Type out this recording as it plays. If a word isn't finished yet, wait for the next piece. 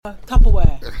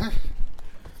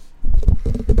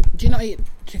not eat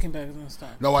chicken burgers and stuff?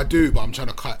 No, I do, but I'm trying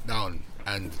to cut down,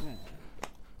 and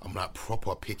I'm like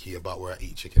proper picky about where I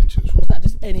eat chicken and chips. Was that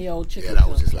just any old chicken? Yeah, that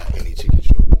was just like any chicken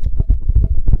shop.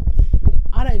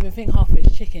 I don't even think half of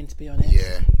it's chicken, to be honest.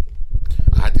 Yeah,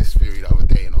 I had this theory the other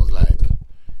day, and I was like,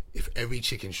 if every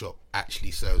chicken shop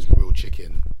actually serves real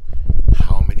chicken,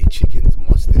 how many chickens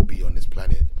must there be on this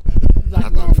planet? Like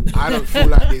I don't feel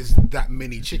like there's that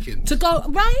many chickens. To go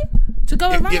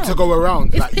around. Yeah, to go around.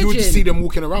 It's Like you would just pigeon. see them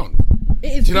walking around. It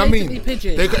is Do you know what I mean?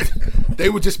 pigeon. They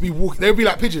would just be walking. They'd be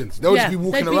like pigeons. They would just be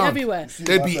walking they'd be around. everywhere.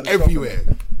 They'd be everywhere.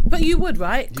 But you would,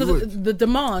 right? You Because would. the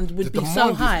demand would The be so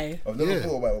demand is- high. I've never Yeah.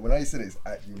 thought about it. When I said it, it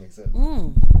actually makes sense.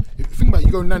 If you think about it,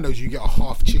 you go Nando's, you get a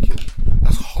half chicken.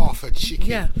 That's half a chicken.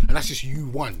 Yeah. And that's just you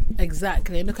one.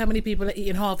 Exactly. And look how many people are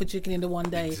eating half a chicken in the one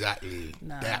day. Exactly.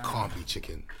 Nah. That can't be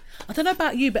chicken. I don't know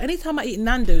about you, but anytime I eat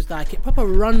Nando's, like, it proper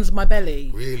runs my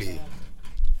belly. Really.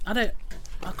 I don't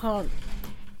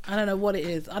know what it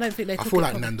is. I don't think they I cook feel it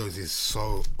like properly. Nando's is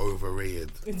so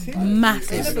overrated.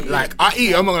 Massive. Like, I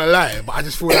eat, I'm not gonna lie, but I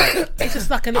just feel like It's just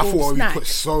like a I little thought we snack. put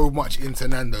so much into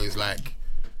Nando's, like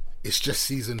it's just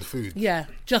seasoned food. Yeah,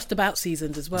 just about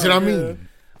seasoned as well. Do you know what I mean?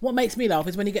 What makes me laugh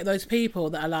is when you get those people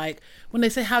that are like, when they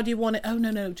say, how do you want it? Oh,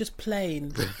 no, just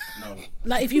plain.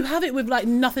 Like, if you have it with, like,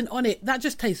 nothing on it, that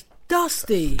just tastes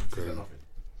dusty.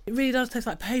 It really does taste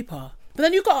like paper. But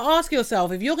then you've got to ask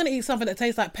yourself, if you're going to eat something that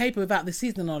tastes like paper without the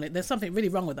seasoning on it, there's something really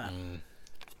wrong with that.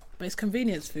 But it's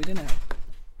convenience food, isn't it?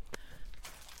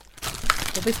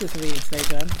 What biscuits are we eating today,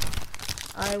 Jan?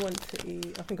 I want to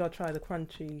eat. I think I'll try the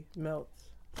crunchy melts.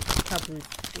 Cadbury's.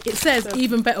 It says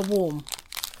even better warm.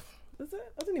 Is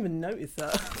it? I didn't even notice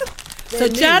that. So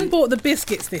Jan bought the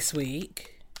biscuits this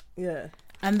week, Yeah.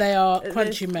 and they are They're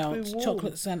crunchy supposed to be melts, warm.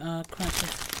 chocolate centre,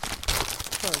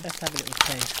 crunchy. Let's have a little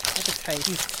taste. Have a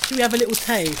taste. Should we have a little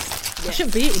taste? I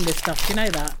shouldn't be eating this stuff, do you know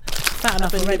that? Fat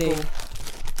enough Have a already. nibble.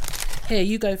 Here,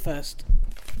 you go first.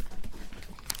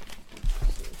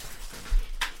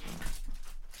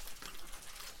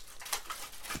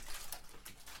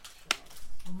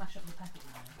 I'll mash up the packet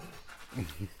now.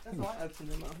 That's why I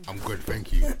opened them up. I'm good,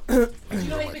 thank you. You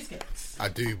don't eat biscuits? I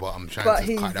do, but I'm trying But to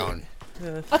he's- cut down.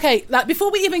 Okay, like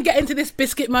before we even get into this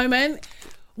biscuit moment,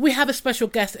 we have a special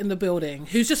guest in the building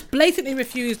who's just blatantly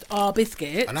refused our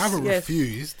biscuits. And I haven't Yes.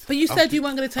 refused. But you I've said you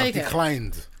weren't going to take I've it.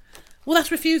 declined. Well,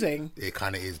 that's refusing. It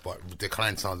kind of is, but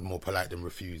decline sounds more polite than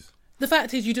refuse. The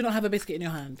fact is, you do not have a biscuit in your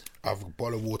hand. I have a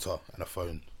bottle of water and a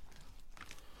phone.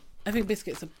 I think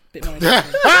biscuits are a bit more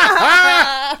interesting.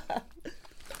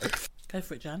 Go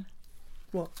for it, Jan.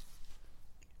 What?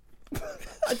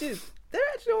 I did. They're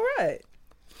actually all right.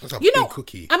 That's a You big know,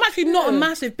 cookie. I'm actually not a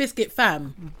massive biscuit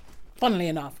fan, funnily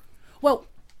enough. Well,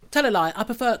 tell a lie, I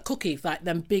prefer cookies, like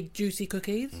them big juicy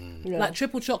cookies. Yeah. Like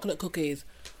triple chocolate cookies.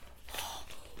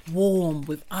 Warm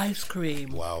with ice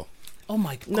cream. Wow. Oh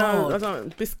my No, I God.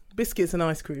 don't. Biscuits and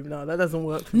ice cream. No, that doesn't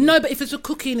work for me. No, but if it's a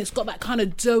cookie and it's got that kind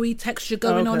of doughy texture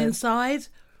going on Okay. inside,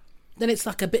 then it's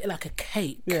like a bit like a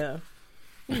cake. Yeah.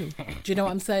 Do you know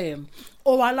what I'm saying?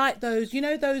 Or I like those, you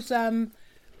know, those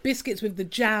biscuits with the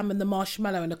jam and the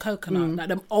marshmallow and the coconut, like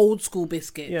them old school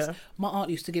biscuits. Yeah. My aunt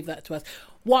used to give that to us.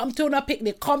 What I'm doing a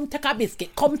picnic, come take a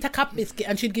biscuit,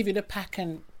 and she'd give you the pack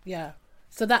and yeah.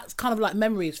 So that's kind of like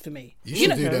memories for me. You should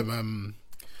know- do them.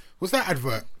 What's that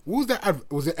advert? What was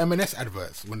that? Was it M&S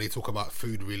adverts when they talk about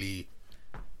food really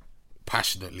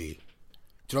passionately?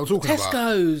 Do you know what I'm talking about?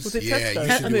 Tesco's. Was it Yeah, Tesco? you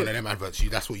should I do mean- one of them adverts.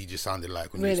 That's what you just sounded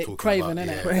like when you Really was talking craven,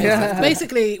 about. innit? Yeah.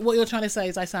 Basically, what you're trying to say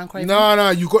is I sound crazy. No,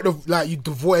 you got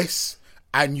the voice,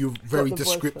 and you're very the voice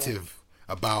descriptive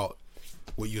about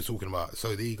what you're talking about.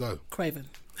 So there you go. Craven.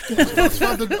 I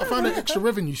found an extra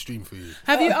revenue stream for you.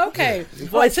 Have you? Okay.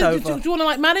 Right, so do Voiceover. you want to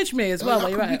like manage me as well while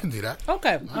you're at we it? can do that.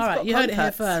 Okay, all right. You heard it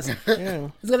here contacts. first. Yeah.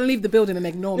 He's going to leave the building and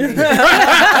ignore me.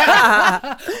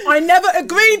 I never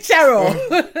agreed,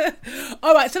 Cheryl.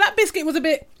 All right, so that biscuit was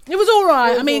it was all right.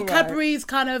 It was I mean, all right. Cadbury's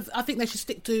kind of, I think they should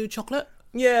stick to chocolate.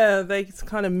 Yeah, they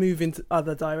kind of move into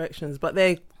other directions, but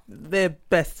they're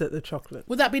best at the chocolate.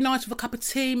 Would that be nice with a cup of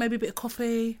tea, maybe a bit of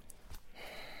coffee?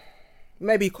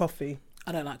 Maybe coffee.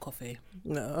 I don't like coffee.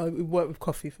 No, it would work with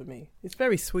coffee for me. It's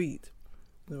very sweet.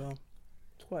 Well,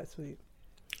 it's quite sweet.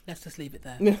 Let's just leave it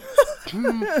there.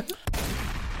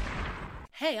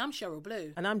 Hey, I'm Cheryl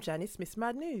Blue. And I'm Janice, Miss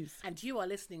Mad News. And you are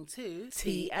listening to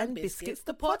Tea and Biscuits,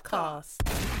 the podcast.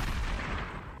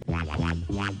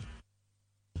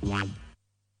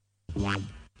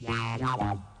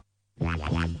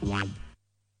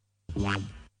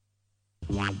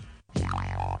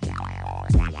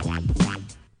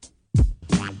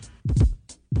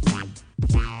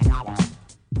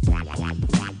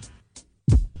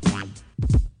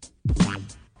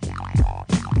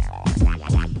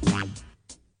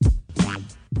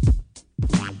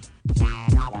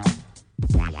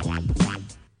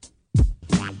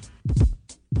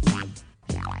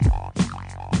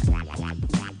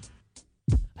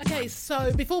 Okay,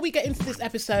 so before we get into this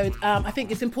episode, I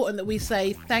think it's important that we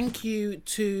say thank you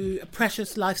to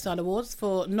Precious Lifestyle Awards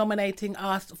for nominating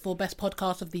us for Best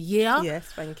Podcast of the Year. Yes,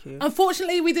 thank you.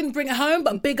 Unfortunately, we didn't bring it home,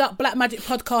 but big up Black Magic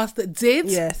Podcast that did.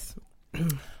 Yes.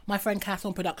 My friend Cass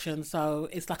on production, so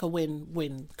it's like a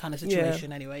win-win kind of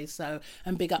situation anyway. So,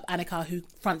 and big up Annika who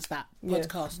fronts that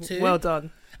podcast too. Well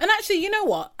done. And actually, you know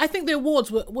what? I think the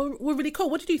awards were really cool.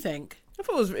 What did you think? I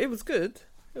thought it was good.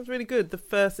 It was really good.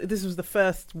 This was the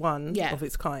first one of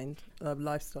its kind,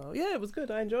 lifestyle. Yeah, it was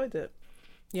good. I enjoyed it.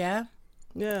 Yeah?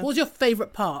 Yeah. What was your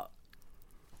favourite part?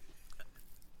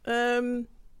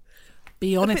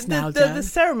 Be honest now, Jan. The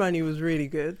ceremony was really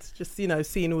good. Just,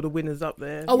 seeing all the winners up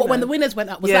there. Oh, when the winners went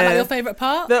up, was that like your favourite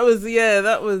part? That was.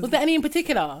 Was there any in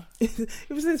particular? It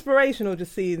was inspirational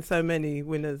just seeing so many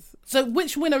winners. So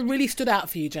which winner really stood out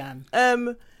for you, Jan?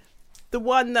 The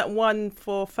one that won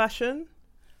for fashion.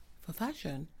 For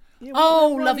fashion? Yeah,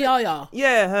 Love Yaya.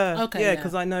 Yeah, her. Okay, yeah,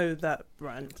 because I know that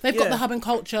brand. They've got the Hub and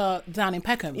Culture down in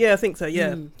Peckham. Yeah, I think so.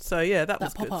 Yeah. So yeah, that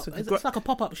was pop-up. good. So it's like a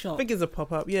pop-up shop. I think it's a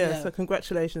pop-up. Yeah. So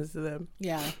congratulations to them.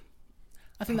 Yeah,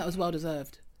 I think that was well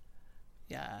deserved.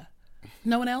 Yeah.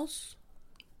 No one else?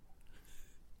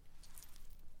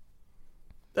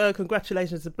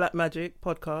 Congratulations to Black Magic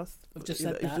Podcast. I've just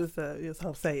said that. Yes,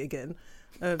 I'll say it again.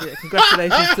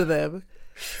 Congratulations to them.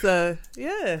 So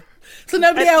yeah. So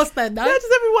nobody else then, no? Yeah,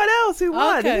 just everyone else who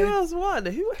won. Okay. Who else won?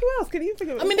 Who else can you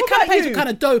think of? I mean, the canapes are kind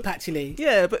of dope, actually.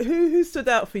 Yeah, but who stood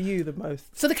out for you the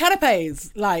most? So the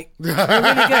canapes, like, are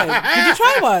really good. Did you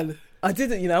try one? I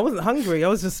didn't. I wasn't hungry. I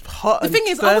was just hot. The thing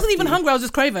is, I wasn't even hungry. I was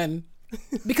just craving.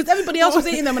 Because everybody else was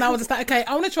eating them, and I was just like, okay,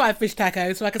 I want to try a fish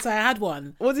taco, so I could say I had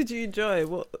one. What did you enjoy?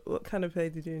 What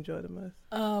canapé did you enjoy the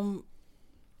most?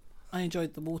 I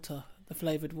enjoyed the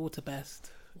flavoured water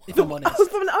best. If I'm honest. That was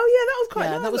quite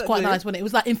nice. That was quite nice, wasn't it? It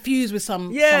was like infused with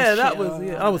some. Yeah, some that shit was.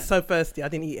 Yeah. I was so thirsty. I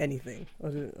didn't eat anything. I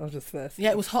was just thirsty.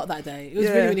 Yeah, it was hot that day. It was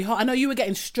really, really hot. I know you were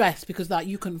getting stressed because like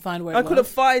you couldn't find where. I couldn't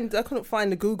find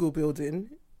the Google building.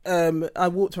 I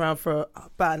walked around for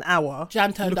about an hour.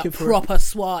 Jan turned up proper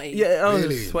sweaty. Yeah, I was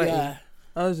Really? sweaty. Yeah.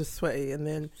 I was just sweaty, and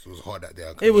then So it was hot that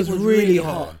day. it was really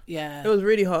hot. Yeah, it was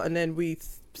really hot, and then we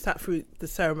sat through the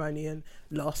ceremony and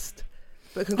lost.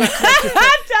 But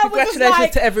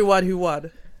congratulations to everyone who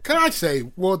won. Can I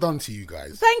say, well done to you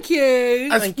guys. Thank you.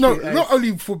 Not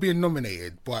only for being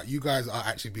nominated, but you guys are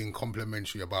actually being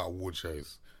complimentary about award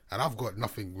shows. And I've got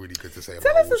nothing really good to say about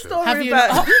Tell us award the story Have you?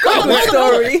 about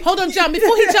Hold on, Jan.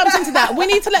 Before he jumps into that, we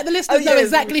need to let the listeners know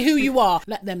exactly who you are.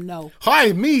 Let them know.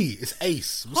 Hi, me. It's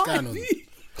Ace. What's going on?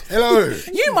 Hello.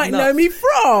 You might know me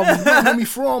from. You know me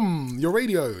from your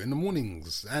radio in the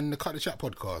mornings and the Cut the Chat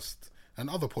podcast. And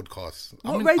other podcasts.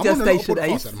 What radio station,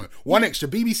 Ace? One Extra,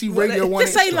 BBC Radio 1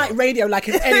 Just Extra. say like radio, like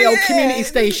any old community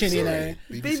station, you know.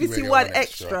 BBC Radio One 1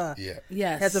 Extra. Yeah.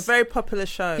 Yes. He has a very popular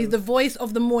show. He's the voice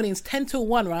of the mornings, 10 till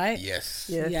 1, right? Yes.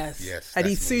 Yes. Yes. And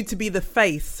he's that's me. soon to be the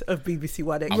face of BBC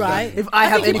One Extra. Right. If I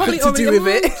have think he anything to probably do with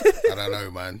already it. I don't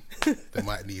know, man. They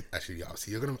might need actually.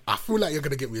 See, I feel like you're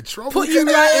gonna get me in trouble. Put you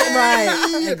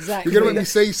right. Exactly. You're gonna make me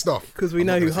say stuff Because we I'm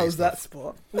know not who gonna say holds that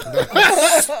stuff.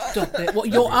 spot. Stop it. What,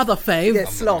 your other fave? Yeah,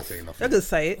 not Sloth. gonna say nothing. I'll just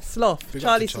say it. Sloth. Big up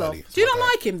Charlie to Charlie. Sloth. Do you not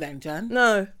like him then, Jan?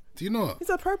 No. Do you know? He's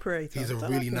appropriate. He's a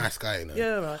really nice guy, you know.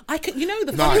 Yeah, right. I can, you know,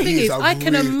 the Nah, funny thing he's is, a I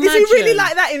can really- imagine. Is he really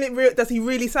like that? Does he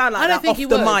really sound like I don't that think off he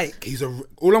the would.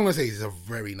 mic? All I'm gonna say is he's a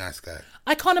very nice guy.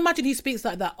 I can't imagine he speaks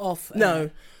like that off. No.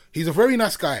 He's a very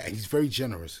nice guy and he's very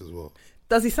generous as well.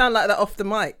 Does he sound like that off the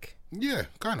mic? Yeah,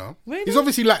 kind of. Really? He's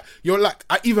obviously like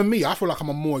even me. I feel like I'm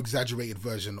a more exaggerated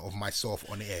version of myself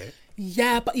on air.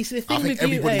 Yeah, but you see, the I thing think with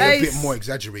you everybody's is, a bit more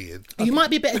exaggerated. you might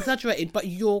be a bit exaggerated, but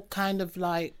you're kind of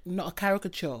like not a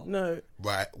caricature. No.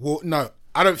 Right. Well, no,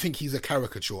 I don't think he's a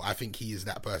caricature. I think he is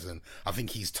that person. I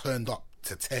think he's turned up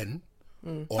to 10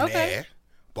 on Okay. air,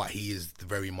 but he is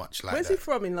very much like Where's that. he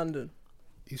from in London?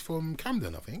 He's from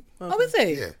Camden, I think. Oh, is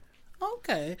he? Yeah.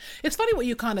 Okay. It's funny what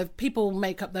you kind of, people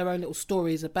make up their own little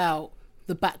stories about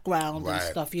the background and Right.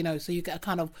 stuff, you know, so you get a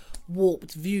kind of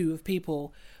warped view of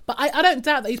people. But I don't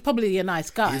doubt that he's probably a nice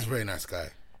guy. He's a very nice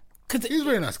guy. 'Cause He's a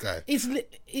very nice guy. it's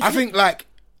I think like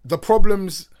the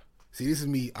problems. See, this is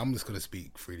me. I'm just gonna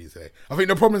speak freely today. I think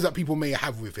the problems that people may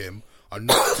have with him are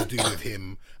not to do with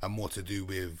him and more to do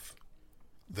with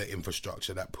the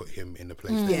infrastructure that put him in the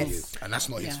place that he is, and that's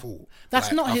not his fault.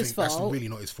 That's not I his think That's fault. really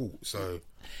not his fault. So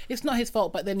it's not his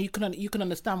fault, but then you can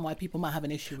understand why people might have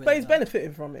an issue with But it. he's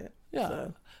benefiting from it. Yeah.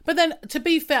 So. But then, to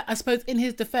be fair, I suppose in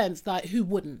his defence, like, who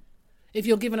wouldn't? if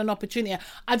you're given an opportunity.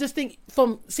 I just think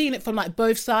from seeing it from like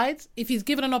both sides, if he's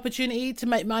given an opportunity to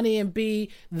make money and be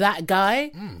that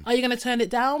guy, are you going to turn it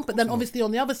down? But then obviously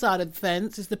on the other side of the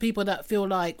fence is the people that feel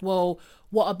like, well,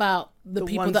 what about the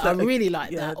people ones that are really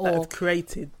like that? that have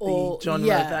created the genre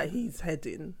that he's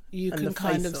heading. You can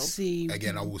kind of see.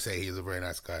 Again, I will say he's a very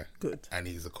nice guy. Good. And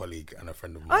he's a colleague and a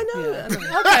friend of mine. I know.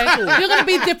 Yeah. Okay, you're going to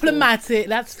be diplomatic.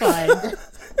 That's fine.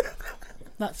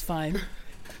 That's fine.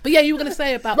 But yeah, you were going to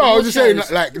say about. No, I was just saying,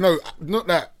 shows. like, no, not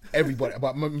that everybody,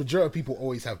 but majority of people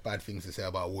always have bad things to say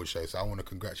about award shows. So I want to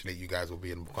congratulate you guys for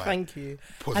being quite. Thank you.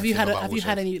 Have you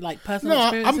had any like personal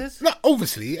experiences? No,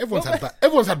 obviously everyone's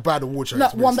had bad award shows.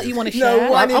 Not one that you want to share.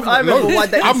 No, I remember one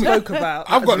that you spoke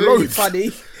about. I've got really loads. Funny.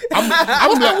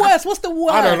 What's the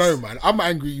worst? I don't know, man. I'm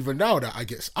angry even now that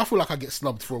I feel like I get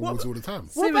snubbed for awards all the time.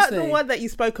 What about the one that you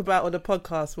spoke about on the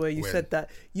podcast where you said that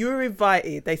you were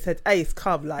invited? They said, "Ace,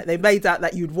 come!" Like they made out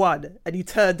that you'd won, and you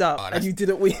turned up and you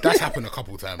didn't win. That's happened a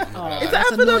couple times. Is that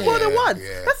happened on more than once?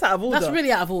 Yeah. That's out of order. That's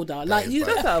really out of order. Like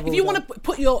that's out of if you order. want to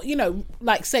put your,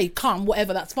 like say come,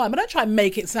 whatever, that's fine. But don't try and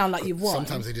make it sound like you've won.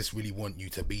 Sometimes they just really want you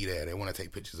to be there. They want to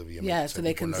take pictures of you. Yeah, so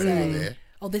they can people know you're say, there.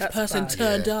 "Oh, this That's person bad.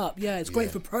 turned up. Yeah, it's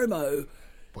great for promo."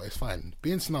 But it's fine.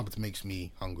 Being snubbed makes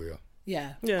me hungrier.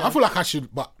 Yeah. Yeah. I feel like I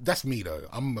should, but that's me though.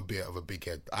 I'm a bit of a big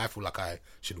head. I feel like I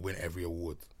should win every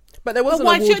award. But there was But an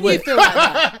why award. shouldn't you feel like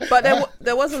that? But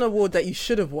there was an award that you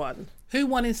should have won. Who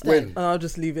won instead? When? And I'll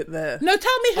just leave it there. No,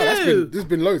 tell me who. There's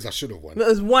been loads I should have won. But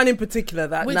there's one in particular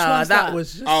that Which one's that that?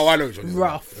 was just Oh, I know which one. it is.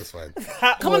 rough. That's fine.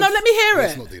 Come on, now let me hear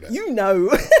Let's it. not do that. You know.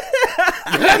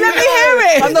 Let me hear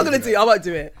it. I'm not gonna do it. I won't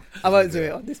do it. I won't do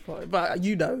it on this point. But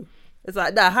you know. It's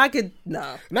like, how could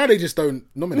Now they just don't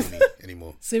nominate me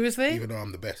anymore. Seriously? Even though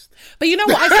I'm the best. But you know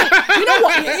what? You know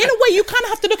what? In a way, you kind of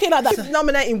have to look at it like that.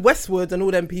 nominating Westwood and all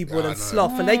them people and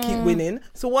Sloth, and they keep winning.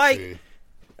 So why? True.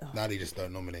 Now they just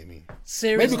don't nominate me.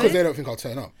 Seriously? Maybe because they don't think I'll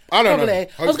turn up. I don't Probably. know.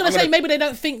 I was going to say maybe they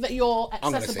don't think that you're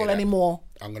gonna say accessible that. anymore.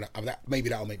 Maybe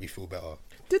that'll make me feel better.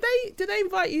 Did they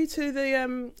invite you to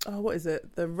the what is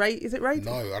it? The rate? Is it rated?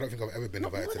 No, I don't think I've ever been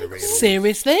invited to the Rated Awards.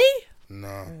 Seriously? No,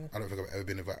 I don't think I've ever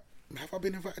been invited. Have I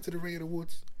been invited to the Rated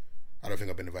Awards? I don't think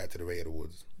I've been invited to the Rated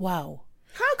Awards. Wow.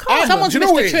 How come? Someone's Do you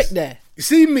know missed what a it trick is? there. You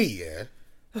see me,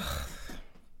 yeah.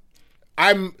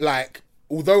 I'm like,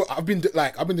 although I've been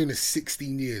doing this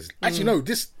 16 years. Actually, no,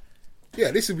 this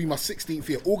will be my 16th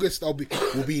year. August will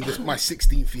be my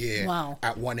 16th year Wow.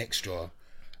 at One Extra,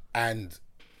 and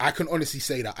I can honestly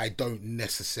say that I don't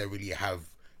necessarily have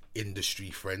industry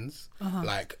friends,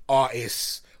 like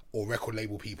artists or record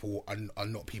label people are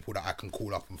not people that I can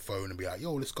call up and phone and be like,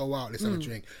 yo, let's go out, let's have a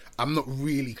drink. I'm not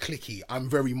really cliquey. I'm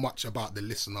very much about the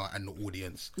listener and the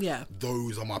audience. Yeah.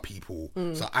 Those are my people.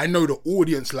 So I know the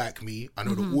audience like me. I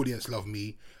know the audience love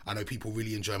me. I know people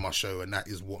really enjoy my show, and that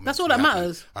is what makes That's all me that happy.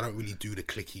 matters. I don't really do the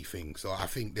clicky thing. So I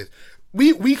think that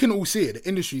we can all see it. The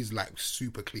industry is like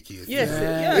super clicky. Yes,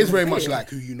 yeah, It's I very can much see it. like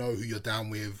who you know, who you're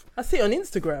down with. I see it on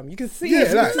Instagram. You can see Yeah,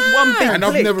 it. like, It's one big and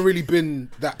I've click. never really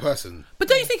been that person. But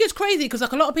don't you think it's crazy? Because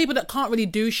like a lot of people that can't really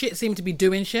do shit seem to be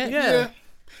doing shit. Yeah.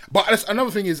 But that's,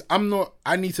 another thing is,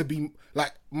 I need to be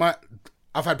like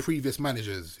I've had previous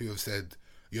managers who have said,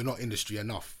 you're not industry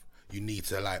enough. You need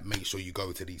to like make sure you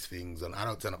go to these things, and I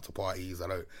don't turn up to parties. I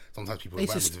don't. Sometimes people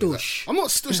It's invite a me to things stush. like, I'm not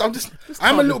stush.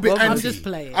 I'm a little bit bothered. anti. I'm just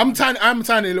playing. I'm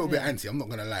tiny a little bit anti. I'm not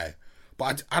gonna lie,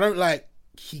 but I don't like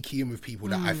kikiing with people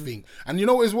that I think. And you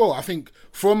know what as well? I think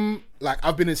from like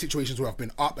I've been in situations where I've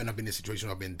been up, and I've been in situations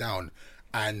where I've been down,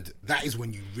 and that is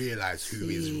when you realize who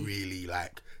is really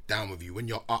like down with you. When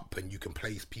you're up and you can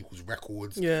play people's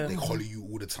records, they holler you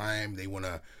all the time. They want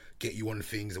to get you on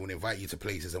things, and want to invite you to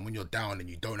places. And when you're down and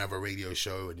you don't have a radio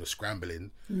show and you're scrambling,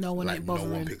 No one ain't no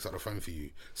bothering. one picks up the phone for you.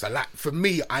 So like for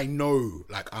me, I know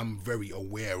like I'm very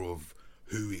aware of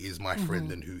who is my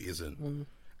friend and who isn't.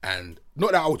 And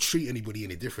not that I would treat anybody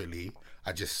any differently.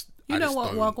 I just You I know just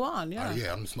what, don't- wagwan, yeah.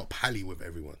 yeah, I'm just not pally with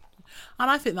everyone.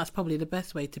 And I think that's probably the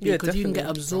best way to be Yeah, because you can get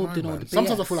definitely. absorbed in all the BS.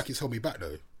 Sometimes I feel like it's held me back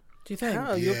though. Do you think?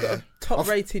 Oh, you've got Yeah. a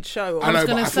top-rated show. I know, but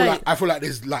gonna I say- feel like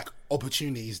there's like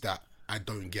opportunities that I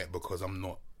don't get because I'm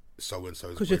not so and so.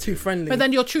 Because you're too friendly. But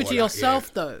then you're true Or to like,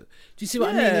 yourself, though. Do you see what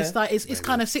I mean? Yeah. It's like it's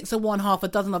kind of 6 of one, half a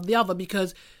dozen of the other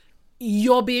because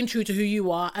you're being true to who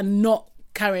you are and not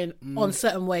carrying on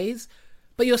certain ways,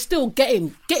 but you're still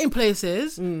getting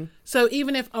places. So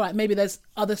even if all right, maybe there's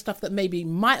other stuff that maybe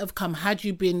might have come had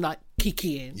you been like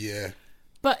kikiing. Yeah.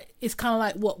 But it's kind of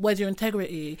like, where's your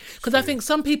integrity? Because I think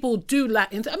some people do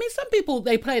lack. Some people,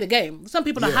 they play the game. Some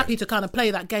people are Yeah. happy to kind of play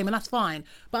that game, and that's fine.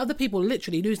 But other people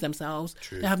literally lose themselves.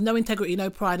 They have no integrity, no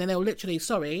pride, and they'll literally,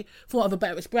 sorry, for want of a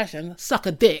better expression, suck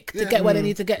a dick to get where they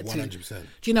need to get to. 100%.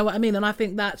 Do you know what I mean? And I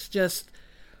think that's just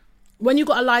when you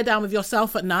got to lie down with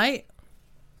yourself at night,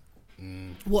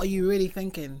 what are you really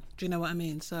thinking? Do you know what I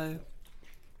mean? So,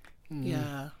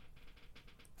 yeah.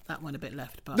 That one a bit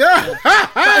left, but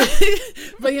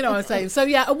but you know what I'm saying. So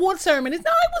yeah, award ceremonies.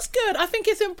 No, it was good. I think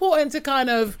it's important to kind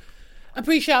of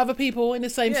appreciate other people in the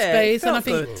same space, and I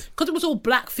think because it was all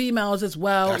black females as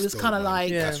well, it was kind of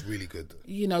like that's really good.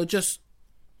 You know, just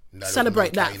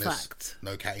celebrate that fact.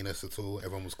 No cattiness at all.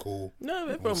 Everyone was cool. No,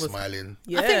 everyone was smiling.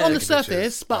 Yeah. I think on the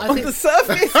surface, but I think on the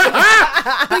surface.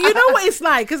 But you know what it's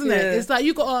like, isn't it? It's like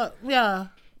you got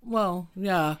to Well,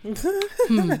 yeah.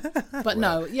 But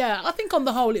no, yeah, I think on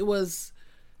the whole it was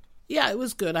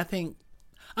good. I think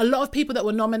a lot of people that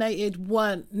were nominated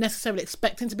weren't necessarily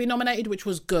expecting to be nominated, which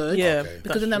was good. Yeah.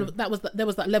 Because then there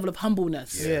was that level of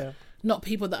humbleness. Yeah. Not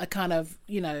people that are kind of,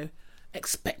 you know,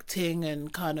 expecting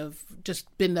and kind of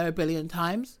just been there a billion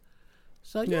times.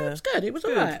 So yeah, it was good. It was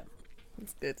all right.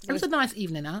 It's good. It was a nice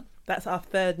evening out. That's our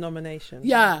third nomination.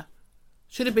 Yeah.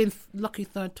 Should have been lucky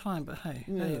third time, but hey,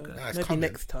 there you go. Nah, it's Maybe coming.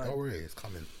 next time. Don't worry, it's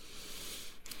coming.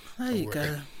 There you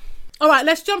go. All right,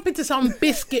 let's jump into some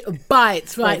biscuit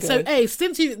bites. Right. Okay.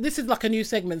 So, since this is like a new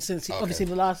segment since obviously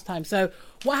the last time. So,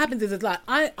 what happens is like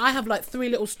I have like 3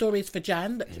 little stories for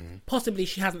Jan that possibly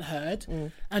she hasn't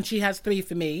heard, and she has 3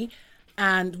 for me,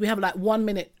 and we have like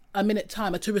a minute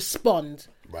timer to respond.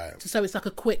 Right. So it's like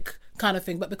a quick kind of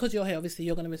thing. But because you're here, obviously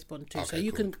you're going to respond too. Okay, so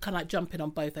you cool. can kind of like jump in on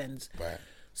both ends. Right.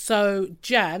 So,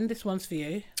 Jan, this one's for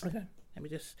you. Okay. Let me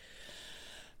just...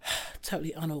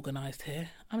 Totally unorganised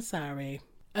here. I'm sorry.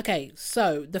 Okay,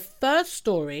 so the first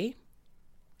story...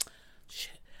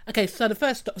 Okay, so the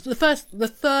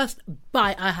first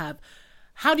bite I have.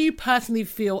 How do you personally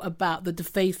feel about the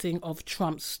defacing of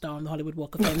Trump's star on the Hollywood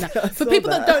Walk of Fame? Now, for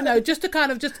people that don't know, just to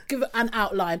kind of just give an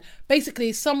outline,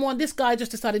 basically this guy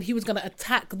just decided he was going to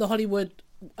attack the Hollywood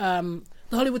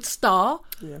star,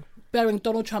 bearing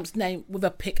Donald Trump's name with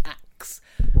a pickaxe.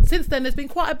 Since then, there's been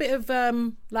quite a bit of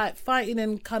like fighting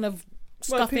and kind of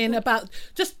scuffing about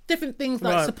just different things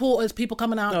like supporters, people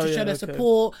coming out to show their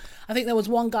support. I think there was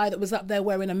one guy that was up there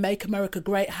wearing a Make America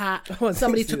Great hat.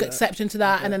 Somebody took exception to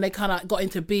that, and then they kind of got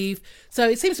into beef. So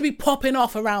it seems to be popping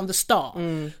off around the star.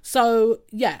 So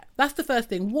yeah, that's the first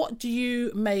thing. What do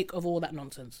you make of all that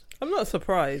nonsense? I'm not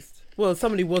surprised. Well,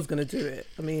 somebody was going to do it.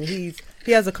 I mean, he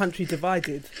has a country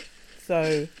divided.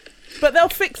 So, but they'll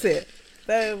fix it.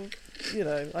 They'll, you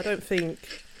know, I don't think...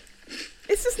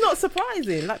 It's just not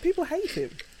surprising. Like, people hate him.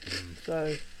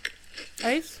 So,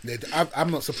 Ace?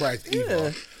 I'm not surprised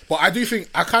either. But I do think,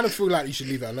 I kind of feel like you should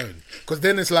leave it alone. Because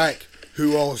then it's like,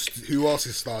 who else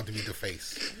is starting to be the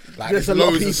face? Like, there's a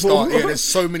lot of loads of people. stars. Yeah, there's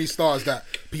so many stars that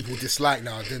people dislike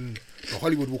now. Then the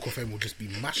Hollywood Walk of Fame will just be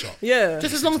mash up. Yeah.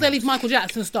 Just as long as they leave Michael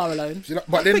Jackson's star alone.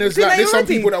 But then there's some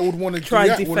people that would want to try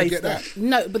and get that.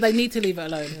 No, but they need to leave it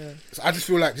alone. Yeah. So I just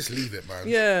feel like just leave it, man.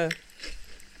 Yeah.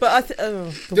 But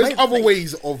there's other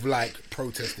ways of like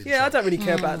protesting. Yeah, Trump. I don't really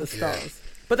care about the stars. Yeah.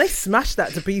 But they smashed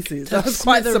that to pieces. To I was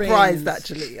quite smithereens. surprised,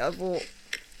 actually. I thought...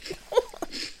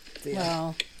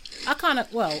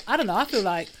 Well, I don't know. I feel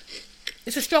like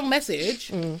it's a strong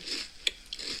message.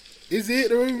 Is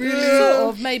it really? Sort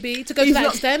of, maybe, to go to that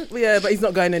extent. Yeah, but he's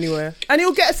not going anywhere. And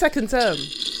he'll get a second term.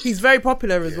 He's very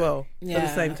popular as well at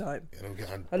the same time.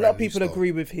 A lot of people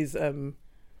agree with his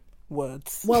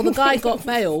words. Well, the guy got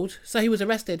bailed, so he was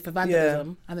arrested for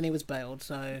vandalism, and then he was bailed,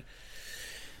 so...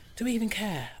 Do we even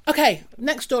care? Okay,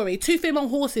 next story. 2 female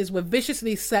horses were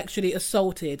viciously sexually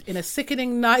assaulted in a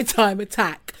sickening nighttime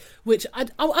attack, which I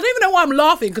don't even know why I'm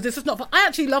laughing, because it's just not fun. I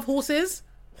actually love horses.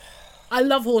 I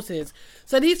love horses.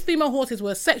 So these female horses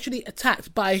were sexually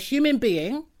attacked by a human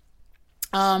being,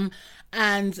 and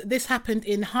this happened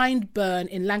in Hindburn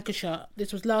in Lancashire.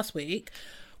 This was last week.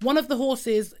 One of the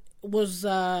horses was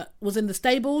in the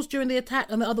stables during the attack,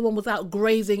 and the other one was out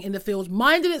grazing in the fields,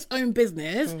 minding its own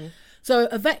business. So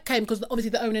a vet came, because obviously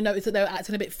the owner noticed that they were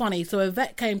acting a bit funny. So a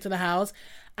vet came to the house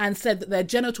and said that their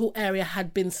genital area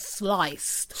had been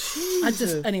sliced.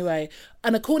 Anyway,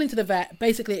 and according to the vet,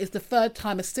 basically it's the 3rd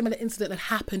time a similar incident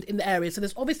had happened in the area. So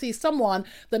there's obviously someone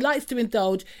that likes to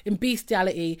indulge in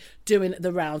bestiality doing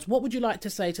the rounds. What would you like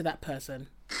to say to that person?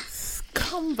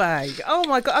 Scumbag. Oh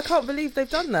my God, I can't believe they've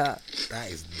done that. That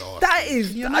is nasty. That is...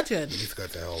 Can you imagine? You need to go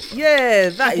to hell. Bro. Yeah,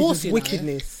 that Of course, is you know.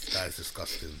 wickedness. That is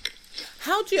disgusting. I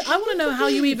want to know how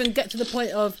you even get to the point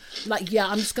of like,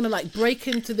 I'm just going to like break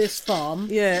into this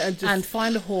farm and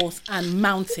find a horse and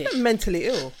mount it. Mentally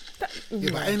ill. Yeah,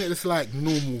 but ain't it just like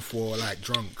normal for like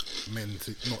drunk men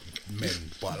to, not men,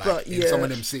 but like But, in yeah. some of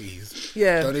them cities,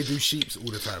 Yeah. don't they do sheeps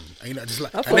all the time? Ain't that just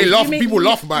like, That's and they what- laugh, You mean- people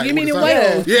laugh about you it mean all the in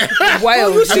time. Wales? Yeah.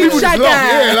 Wales. And people just Shagger.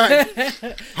 laugh, yeah,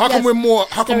 like, how come Yes. we're more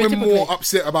Stereotypically.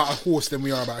 upset about a horse than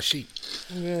we are about a sheep?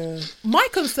 My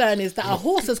concern is that a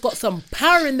horse has got some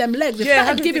power in them legs. If Yeah, that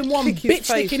had how given did it one kick his bitch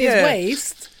stick face? in his Yeah.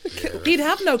 waist, he'd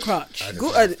have no crutch. That's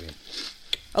Good. disgusting.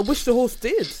 I wish the horse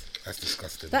did. That's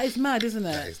disgusting. That is mad, isn't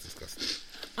That it? is disgusting.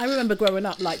 I remember growing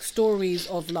up, like stories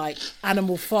of like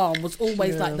Animal Farm was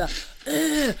always like the,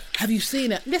 "Ugh, have you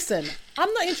seen it?" Listen,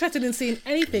 I'm not interested in seeing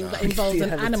anything that involves an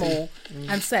Bestiality. animal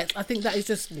and sex. I think that is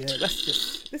just Yeah,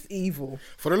 that's evil.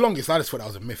 For the longest, I just thought that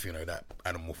was a myth, you know, that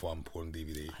Animal Farm porn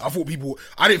DVD.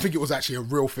 I didn't think it was actually a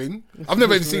real thing. I've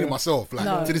never even seen it myself. Like,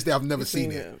 No. to this day, I've never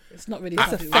seen it. it's not really.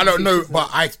 I don't know, but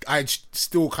I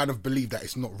still kind of believe that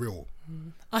it's not real.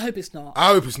 I hope it's not. I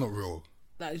hope it's not real.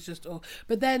 That is just all.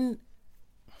 But then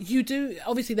you do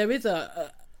obviously there is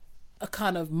a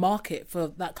kind of market for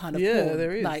that kind of Yeah, porn.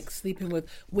 there is. Like sleeping with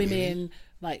women,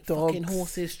 like Dogs. fucking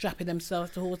horses, strapping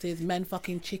themselves to horses, men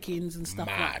fucking chickens and stuff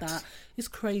Mad. like that. It's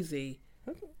crazy.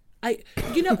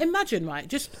 Imagine, right,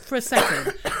 just for a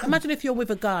second, imagine if you're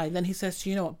with a guy and then he says to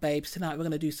you, "You know what, babes, tonight we're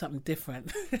going to do something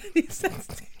different." He says,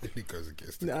 It goes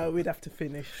against it. No, we'd have to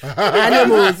finish.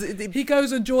 Animals. he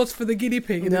goes and draws for the guinea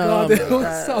pig in No, the garden.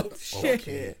 man, So shit.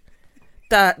 Okay.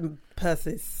 That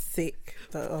person is sick.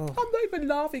 Oh. I'm not even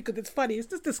laughing because it's funny. It's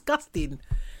just disgusting.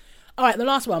 All right, the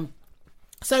last one.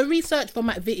 So research from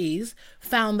McVitie's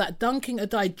found that dunking a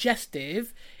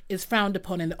digestive is frowned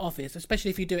upon in the office,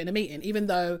 especially if you do it in a meeting, even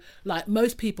though like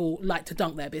most people like to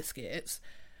dunk their biscuits.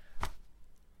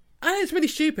 I know it's really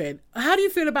stupid. How do you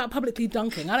feel about publicly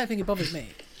dunking? I don't think it bothers me.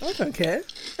 I don't care.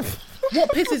 What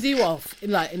pisses you off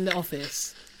in the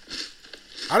office?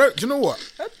 Do you know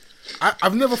what?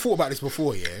 I've never thought about this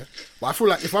before, yeah. But I feel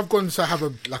like if I've gone to have a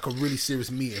really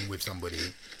serious meeting with somebody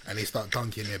and they start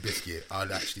dunking their biscuit,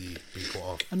 I'd actually be put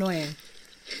off. Annoying.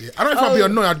 Yeah. I don't know if I'd be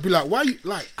annoyed. I'd be like, why? How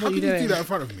What can you you do doing? that in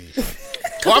front of me?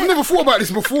 Well, I've never thought about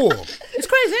this before. It's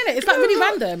crazy, isn't it? It's like really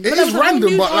random. It But there is was a whole random,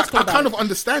 news but like article I about kind it. of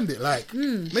understand it. Like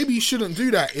maybe you shouldn't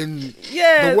do that in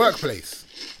Yeah. the workplace,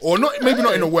 or not. Maybe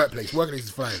not in a workplace. Workplace is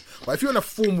fine, but if you're in a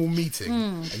formal meeting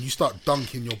and you start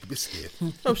dunking your biscuit,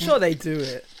 I'm sure they do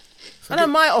it. I know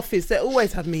my office, they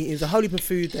always have meetings, a whole heap of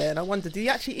food there, and I wonder, do you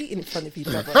actually eat in front of each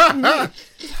other?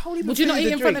 There's a whole heap of Would you not food eat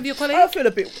and in front drink. of your colleagues? I feel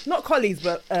a bit, not colleagues,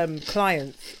 but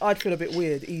clients. I'd feel a bit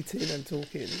weird eating and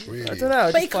talking. Really? I don't know.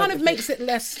 I But just it kind find of a makes bit- it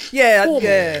less Yeah, formal.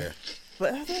 yeah.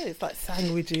 But I don't know, it's like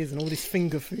sandwiches and all this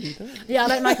finger food. Yeah, I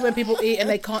don't like it when people eat and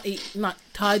they can't eat like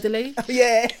tidily.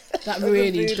 Yeah. That There's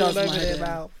really food does all my over head their in.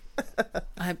 mouth.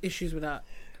 I have issues with that.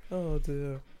 Oh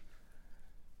dear.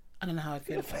 I don't know how I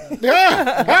feel about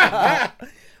it.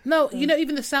 No,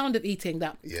 even the sound of eating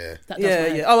that yeah. does Yeah, my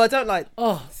head. yeah. Oh, I don't like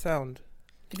Oh, sound.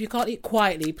 if you can't eat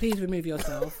quietly, please remove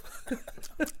yourself.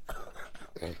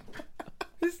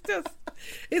 It's just,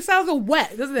 it sounds all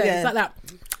wet, doesn't it? Yeah. It's like that.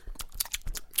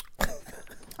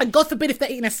 And God forbid if they're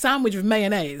eating a sandwich with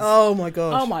mayonnaise. Oh my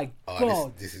gosh. Oh my Oh,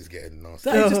 God. this is getting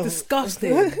nasty. That is just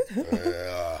disgusting. All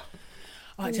Uh,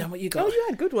 right, Jan, what you Oh, got? you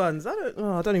had good ones. I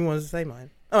don't even want to say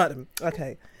mine. All right, then.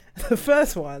 Okay. The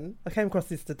first one, I came across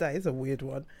this today. It's a weird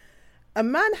one. A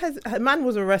man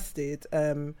was arrested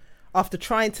after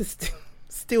trying to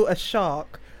steal a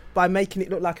shark by making it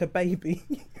look like a baby.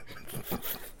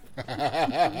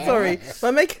 Sorry,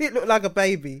 by making it look like a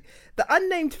baby. The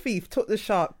unnamed thief took the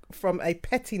shark from a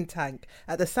petting tank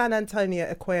at the San Antonio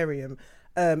Aquarium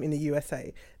in the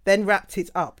USA, then wrapped it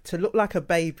up to look like a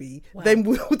baby, then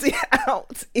wheeled it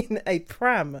out in a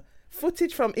pram.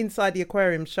 Footage from inside the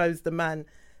aquarium shows the man,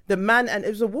 and it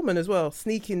was a woman as well,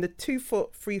 sneaking the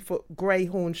 2-foot, 3-foot grey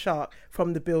horn shark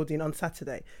from the building on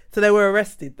Saturday. So they were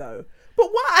arrested though. But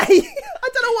why? I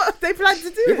don't know what they plan to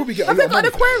do. They probably get a Have lot they of got an money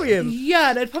for that. aquarium?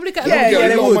 Yeah, they'd probably get a Yeah, lot of get yeah, a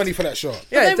they lot of would. money for that shark. But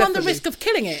they run the definitely. risk of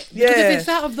killing it. Because Yeah. if it's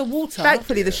out of the water.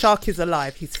 Thankfully, the shark is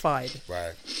alive. He's fine.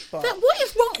 Right. What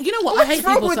is wrong? You know what? I What's hate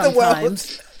wrong people with the world?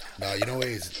 sometimes. No, you know what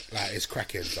it is? Like, it's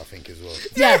crackheads, I think, as well.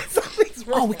 Yeah. Something's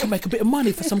wrong. Oh, we can make a bit of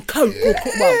money for some coke. Or,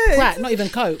 well, crack, not even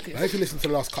coke. I don't know if you listened to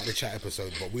the last Cut the Chat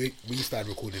episode, but we started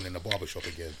recording in the barbershop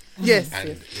again. Yes. And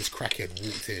yes. this crackhead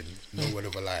walked in, no word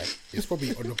of a lie. He's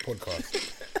probably on the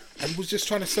podcast and was just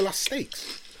trying to sell us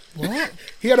steaks. What?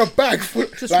 He had a bag full,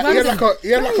 Just like he had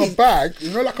random. like a bag,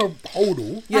 like a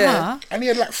hodl. Yeah. Uh-huh. And he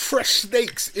had like fresh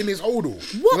steaks in his hodl.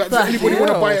 What like, the does anybody want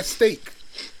to hell? buy a steak?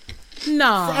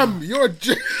 Nah. You're a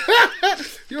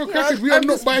crackhead. We are I'm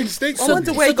not just- buying steaks. I from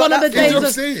wonder you. where So you got gone are the that You know days what I'm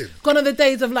of saying? gone are the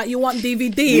days of like you want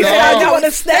DVDs. No. I do want a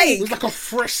It steak. was like a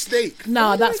fresh steak. Nah,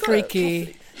 Where that's did they got it?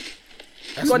 freaky.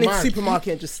 gone into mad. the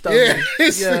supermarket and just stuff. Yeah,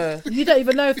 Yeah. You don't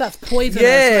even know if that's poisonous or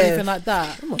Yeah. anything like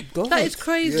that. Oh my God. That is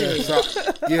crazy.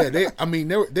 Yeah,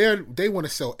 they want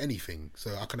to sell anything,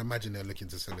 so I can imagine they're looking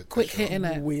to sell it. Quick hit,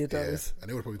 innit? Yeah, Weirdos. and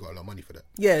they would probably got a lot of money for that.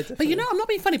 Yeah, definitely. But you know, I'm not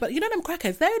being funny, but you know them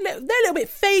crackheads, they're a little bit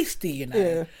feisty, you know.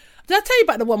 Yeah. Did I tell you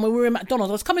about the one when we were in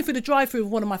McDonald's? I was coming through the drive-through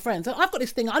with one of my friends. And I've got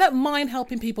this thing, I don't mind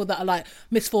helping people that are like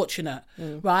misfortunate,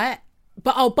 right?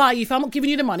 But I'll buy you if I'm not giving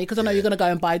you the money because I know you're going to go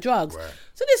and buy drugs. Right.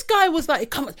 So this guy was like, you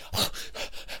got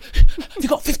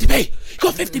 50p, you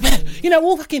got 50p. You know,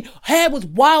 all fucking hair was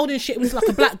wild and shit. It was like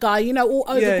a black guy, you know, all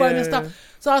overgrown and stuff. yeah.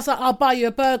 So I was like, I'll buy you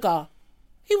a burger.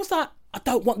 He was like, I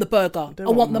don't want the burger. I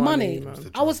want the money.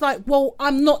 man. I was like, well,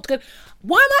 I'm not going to...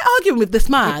 Why am I arguing with this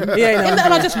man? Yeah, no.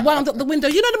 And I just wound up the window.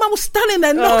 You know, the man was standing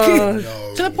there knocking.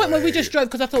 No to the point where we way. just drove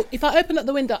because I thought, if I open up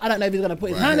the window, I don't know if he's going to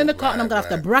put his hand in the car and I'm going to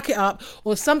have to brack it up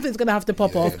or something's going to have to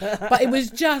pop off. But it was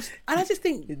just... And I just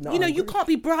think, not you know, you hungry. can't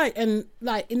be bright and,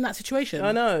 like, in that situation.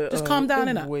 I know. Just calm down,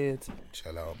 it's innit? Weird.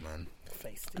 Chill out, man.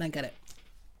 I don't get it.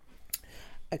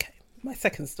 Okay, my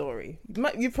second story.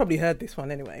 You've probably heard this one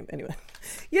anyway.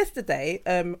 Yesterday,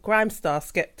 grime star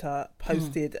Skepta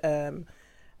posted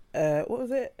what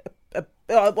was it?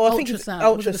 Well, I think it's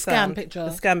Ultrasound. Was it the scan ultrasound, picture?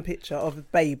 the scan picture of the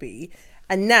baby,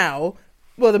 and now,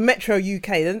 well, the Metro UK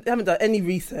they haven't done any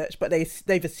research, but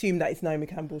they've assumed that it's Naomi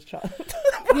Campbell's child.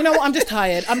 You know what? I'm just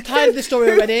tired. I'm tired of this story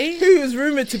already. Who was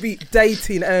rumoured to be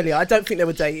dating earlier. I don't think they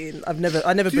were dating. I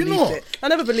never Do you believed not? it. I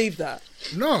never believed that.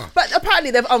 No. But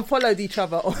apparently they've unfollowed each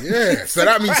other. Yeah, so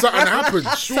that means something happened.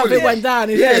 Surely. Something went down.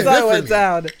 Yeah, Yeah, that went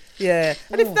definitely. down. Yeah,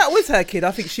 and if that was her kid,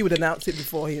 I think she would announce it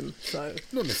before him. So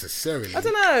Not necessarily. I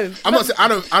don't know. I'm not. I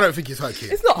don't think it's her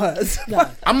kid. It's not hers. No.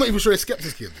 I'm not even sure it's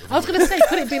Skepta's kid. I was going to say,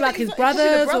 could it be like his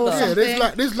brothers brother. or Yeah, something?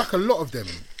 Yeah, there's like a lot of them.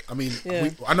 I mean,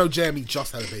 Yeah. I know Jeremy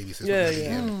just had a baby since Yeah, we had yeah.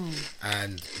 him,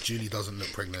 and Julie doesn't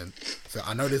look pregnant. So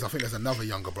I know I think there's another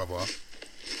younger brother.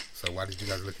 So why did you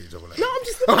guys look at each other like No, that?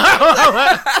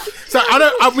 I'm just. So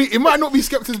I mean, it might not be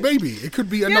Skepta's baby. It could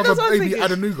be another that's what I'm baby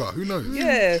thinking. Adenuga. Who knows?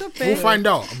 Yeah, We'll find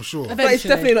out, I'm sure. Eventually. but it's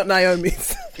definitely not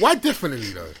Naomi's. Why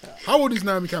definitely though? How old is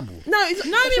Naomi Campbell? No, it's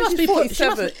Naomi must be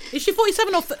 47. Is she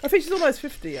 47 or... I think she's almost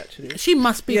 50 actually. She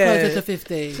must be Yeah. closer to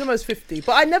 50. She's almost 50,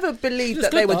 but I never believed That's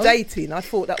that they good, were though. dating. I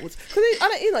thought that was because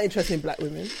you're not interested in black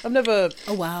women. I've never.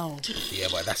 Oh, wow. Yeah,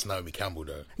 but that's Naomi Campbell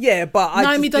though. Yeah, but I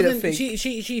Naomi just didn't doesn't...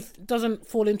 think. She doesn't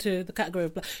fall into the category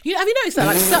of black. Have you noticed that?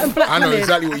 Like certain black I know women...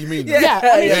 exactly what you mean. though. Yeah,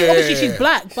 I mean, Yeah, obviously yeah, she's yeah.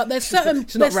 black, but there's certain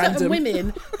not certain random.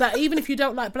 women that even if you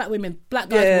don't like black women, black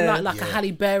guys Yeah. will like a Yeah.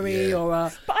 Halle Berry Yeah. or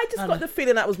a... But I just got the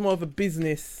feeling that was more of a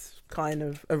business kind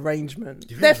of arrangement.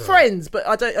 You think They're so? friends, but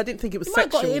I didn't think it was You might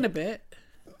got sexual. it in a bit.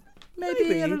 Maybe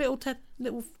Maybe. a little,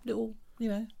 you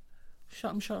know,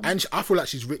 shut 'em. And I feel like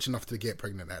she's rich enough to get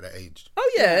pregnant at that age.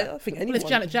 Oh yeah, I think Well, anyone. it's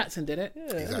Janet Jackson did it.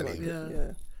 Yeah, Exactly. anyone,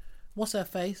 Yeah. What's her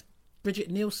face?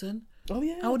 Bridget Nielsen. Oh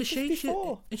yeah. How old is she?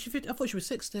 54. Is she 50? I thought she was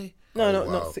 60. No, Oh, not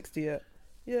wow. not 60 yet.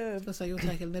 Yeah, Let's say you're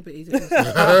taking liberties.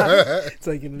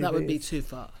 taking That would be liberties. too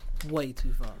far. Way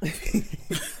too far.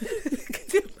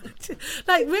 Could you imagine?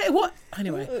 Like, really, what?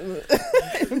 Anyway.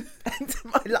 And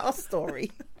my last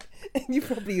story, and you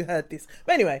probably heard this.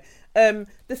 But anyway,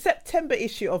 the September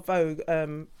issue of Vogue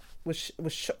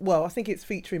well, I think it's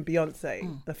featuring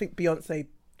Beyonce. I think Beyonce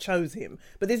chose him,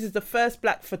 but this is the first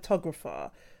black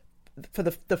photographer. For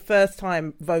the first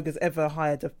time, Vogue has ever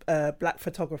hired a black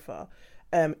photographer.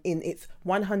 In its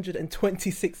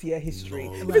 126-year history.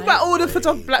 No If you think about all the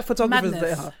way. black photographers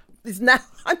Madness. there, it's now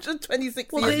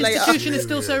 126 Well, the years later. institution is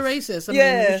still so racist. I mean,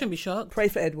 Yeah. you shouldn't be shocked. Pray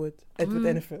for Edward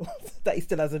Enfield, that he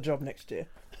still has a job next year.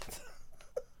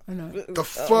 I know. The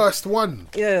first one.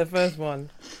 Yeah, the first one.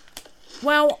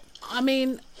 Well, I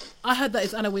mean, I heard that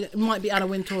it might be Anna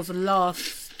Wintour's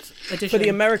last edition. For the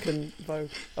American Vogue.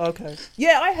 Okay.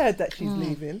 Yeah, I heard that she's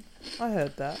leaving. I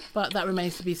heard that. But that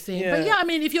remains to be seen. Yeah. But yeah, I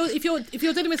mean, if you're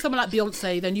dealing with someone like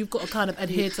Beyonce, then you've got to kind of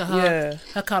adhere to Yeah.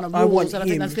 her kind of I want rules, and I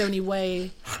think him. that's the only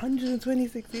way.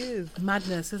 126 years.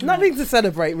 Madness, isn't Nothing it? to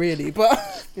celebrate, really,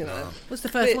 but, you know. What's the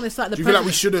first one? It's like the. Do you feel like we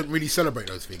president- shouldn't really celebrate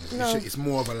those things? No. It's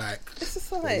more of a like, It's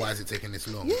just well, like, why is it taking this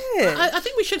long? yeah. I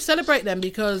think we should celebrate them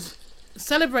because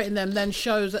celebrating them then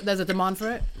shows that there's a demand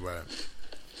for it. Right.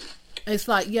 It's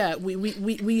like, yeah,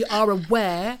 we are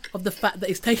aware of the fact that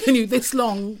it's taken you this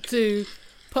long to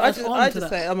put us on I to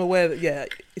just that. say I'm aware that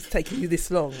it's taking you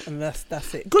this long, and that's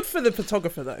it. Good for the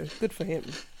photographer though. Good for him.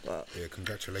 But Yeah,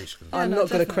 congratulations. I'm no, not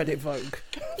going to definitely. credit Vogue.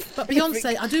 But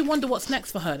Beyonce, I do wonder what's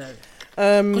next for her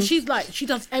though, because she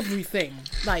does everything.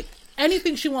 Like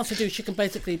anything she wants to do, she can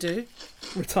basically do.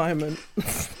 Retirement.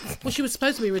 Well, she was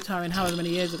supposed to be retiring however many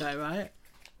years ago, right?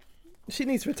 She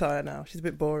needs to retire now. She's a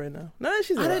bit boring now. No,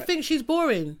 she's I alright. don't think she's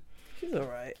boring. She's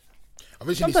alright. I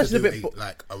think she Sometimes needs to she's do a bit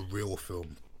like a real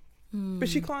film. but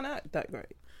she can't act that great.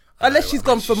 Unless she's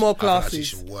gone for more I think classes.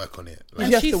 she should work on it. You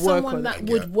And have she's to work someone on that it.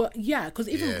 would work. Yeah, because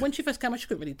even Yeah. when she first came out, she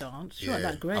couldn't really dance. She wasn't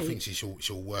that great. I think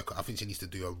she'll work. I think she needs to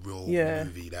do a real Yeah.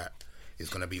 movie that is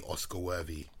going to be Oscar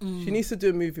worthy. She needs to do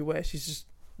a movie where she's just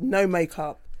no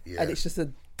makeup Yeah. and it's just a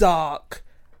dark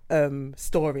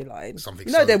storyline. Something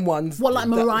you know so- them ones. What, like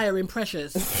that- Mariah in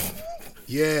Precious?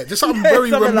 Yeah, just something very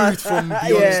something removed like from that.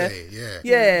 Beyonce. Yeah,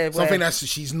 Yeah, something where- that's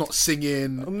she's not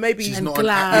singing. maybe she's And not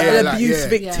glam. an like, abuse yeah.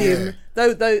 victim.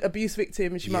 Yeah. Though abuse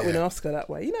victim, she might win an Yeah. Oscar that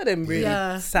way. You know them really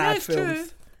Yeah. sad it's films.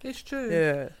 true. It's true.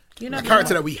 Yeah. You know, A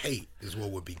character that we hate as well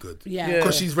would be good. Yeah. Yeah.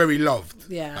 because she's very loved.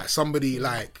 Yeah. like somebody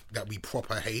like that we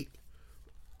proper hate.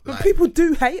 But Like, people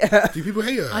do hate her. do people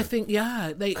hate her? I think,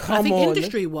 yeah. I Come think on.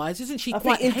 industry-wise, isn't she I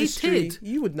quite think industry. hated?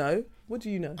 You would know. What do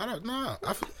you know? I don't know.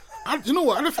 You know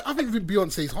what? I think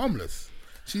Beyonce's harmless.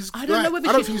 She's. I don't know whether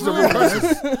I don't she's think she's a real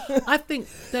person. I think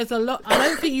there's a lot. I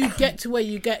don't think you get to where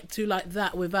you get to like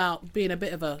that without being a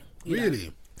bit of a. You know.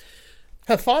 Really?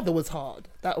 Her father was hard.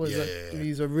 That was Yeah.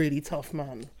 he's a really tough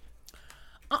man.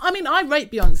 I mean, I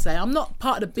rate Beyonce. I'm not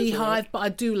part of the Beehive, but I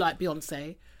do like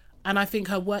Beyonce, and I think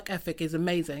her work ethic is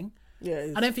amazing. Yeah. it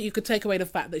is. I don't think you could take away the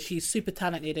fact that she's super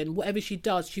talented and whatever she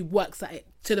does, she works at it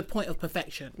to the point of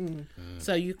perfection.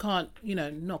 So you can't,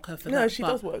 knock her for that. No, she but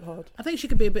does work hard. I think she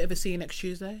could be a bit of a see you next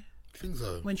Tuesday I think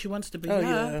so. when she wants to be. Oh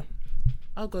yeah.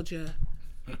 Oh God, yeah.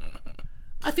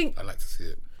 I think. I like to see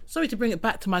it. Sorry to bring it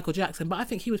back to Michael Jackson, but I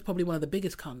think he was probably one of the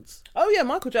biggest cunts. Oh yeah,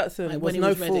 Michael Jackson Like, was when he no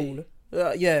was ready.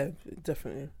 fool. Yeah,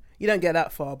 definitely. You don't get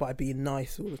that far by being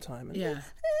nice all the time. And Yeah.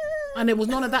 And it was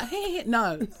none of that. Hey,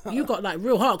 no, you got like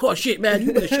real hardcore shit, man.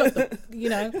 You better shut the.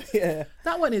 Yeah.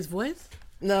 That wasn't his voice.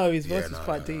 No, his voice Yeah, is no,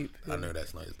 quite no, deep. I know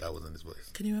that wasn't his voice.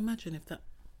 Can you imagine if that?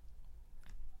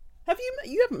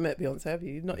 You haven't met Beyonce, have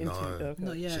you? Not into No. okay.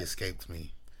 Not yet. She escaped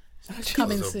me.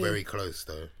 Coming We were soon. very close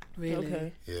though. Really.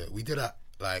 Okay. Yeah, we did a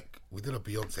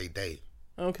Beyonce day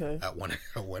Okay. at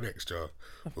one extra,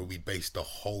 where we based the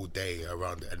whole day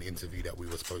around an interview that we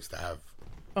were supposed to have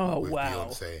Oh with wow.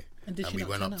 Beyonce, And did she we not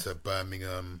went turn up up? to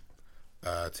Birmingham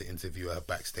to interview her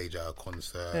backstage at a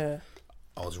concert. Yeah.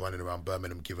 I was running around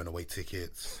Birmingham giving away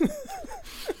tickets.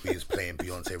 We was playing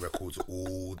Beyonce records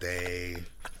all day.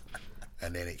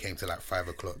 And then it came to like 5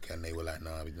 o'clock and they were like,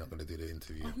 "Nah, we're not going to do the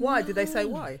interview." Why did they say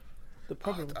why? The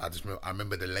problem. I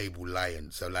remember the label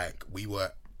lying. So like we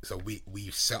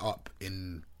set up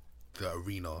in the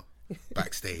arena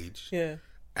backstage. Yeah.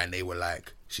 And they were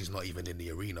like, "She's not even in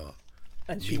the arena."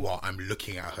 And she. Meanwhile, I'm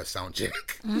looking at her sound check.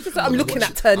 I'm looking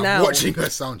at her I'm now. watching her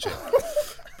sound check.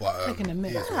 But Taking a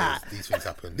minute. it is what it is. These things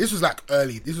happen. This was like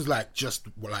early. This was like just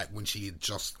like when she had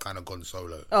just kind of gone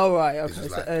solo. Oh right. This Okay. was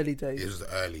It's like- the early days. It was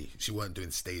early. She weren't doing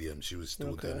stadiums. She was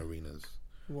still doing arenas.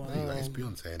 Wow. Like, it's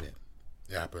Beyonce, innit?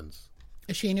 It happens.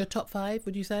 Is she in your top 5?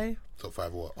 Would you say? Top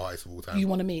 5 what artists of all time. You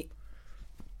want to meet?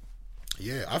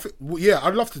 Yeah, I think. Well, yeah,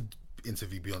 I'd love to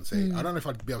interview Beyonce. I don't know if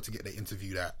I'd be able to get the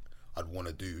interview that I'd want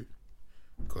to do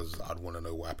because I'd want to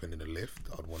know what happened in the lift.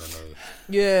 I'd want to know. I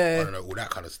Yeah. don't know all that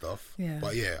kind of stuff. Yeah.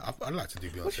 But yeah, I'd like to do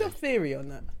Beyonce. What's your theory on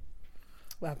that?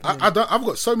 What happened? I've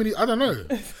got so many. I don't know.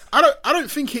 I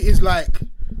don't think it is like.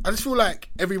 I just feel like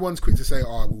everyone's quick to say,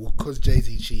 "Oh, well, because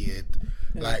Jay-Z cheated."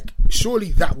 Like,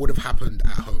 surely that would have happened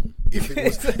at home if it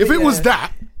was. If it was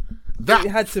that it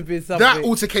had to be something. that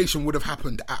altercation would have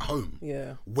happened at home.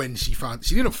 Yeah. When she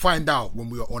didn't find out when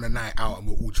we were on a night out and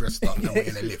we were all dressed up and we're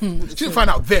in a lift. She didn't find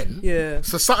out then. Yeah.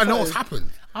 So something else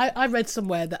happened. I read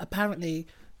somewhere that apparently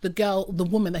the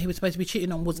woman that he was supposed to be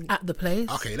cheating on was at the place.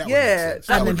 Okay, that would Yeah, make sense.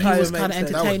 that And would then he kinda was make kind of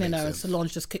sense. That would entertaining make her, and sense.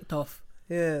 Solange just kicked off.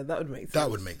 Yeah, that would make sense. That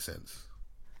would make sense.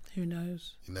 Who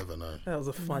knows? You never know. That was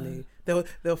a funny. They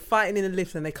were fighting in the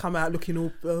lift and they come out looking all.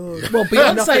 Oh, Well, nothing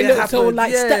Beyonce looked all happened.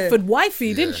 like Yeah. Stepford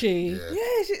wifey, didn't she? Yeah.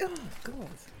 Yeah. Oh god.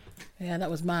 Yeah, that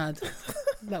was mad.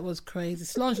 That was crazy.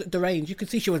 Solange looked deranged. You could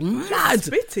see she was mad.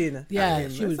 Spitting. Yeah, at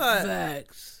him. she was That's like-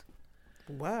 vexed.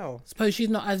 Wow. Suppose she's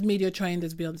not as media trained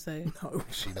as Beyonce. No.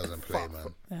 She doesn't play,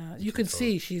 man. Yeah, you can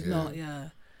see she's Yeah. not.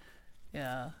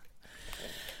 Yeah.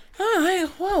 All right.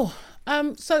 Well,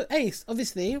 so Ace,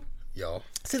 obviously, Yo.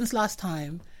 since last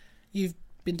time, you've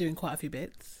been doing quite a few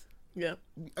bits. Yeah.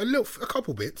 A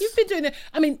couple bits. You've been doing it.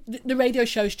 I mean, the radio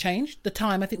show's changed. The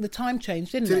time, I think the time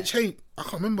changed, didn't Did it? it change? I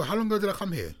can't remember. How long ago did I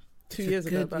come here? 2 years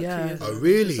ago. good- About yeah. 2 years Oh, ago.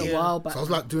 really? It's a while back. So I was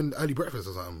like doing early breakfast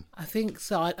or something. I think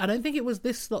so. I don't think it was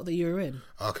this slot that you were in.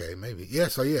 Okay, maybe. Yeah,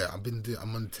 so yeah,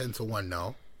 I'm on 10 to 1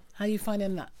 now. How are you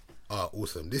finding that?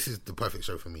 Awesome. This is the perfect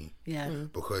show for me. Yeah.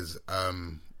 Because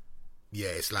yeah,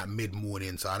 it's like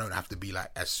mid-morning, so I don't have to be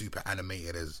like as super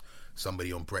animated as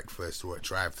somebody on breakfast or at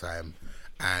drive time.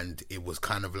 And it was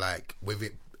kind of like with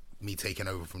it me taking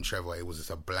over from Trevor, it was just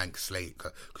a blank slate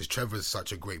because Trevor's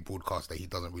such a great broadcaster. He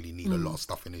doesn't really need a lot of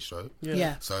stuff in his show.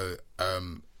 Yeah. So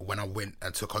when I went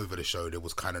and took over the show, there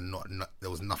was kind of there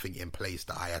was nothing in place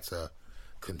that I had to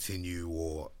continue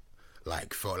or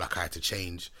like felt like I had to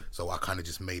change. So I kind of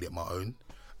just made it my own.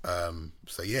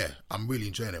 So yeah, I'm really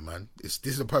enjoying it, man. This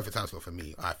is a perfect time slot for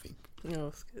me, I think. Oh,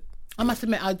 that's good. I must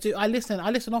admit, I listen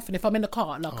often. If I'm in the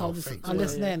car, like I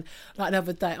listen in. Like the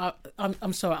other day,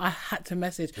 I'm sorry, I had to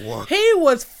message. What? He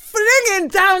was flinging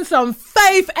down some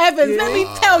Faith Evans. Let me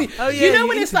tell you. Oh, yeah, you know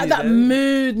when it's like that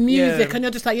mood music, Yeah. and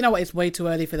you're just like, you know what, it's way too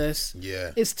early for this.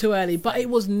 Yeah. It's too early, but it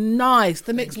was nice.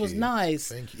 The mix was nice.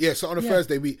 Thank you. Yeah. So on a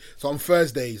Thursday, on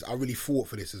Thursdays, I really fought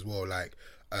for this as well. Like,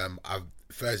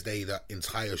 Thursday, the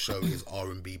entire show is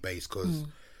R&B based because.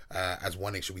 As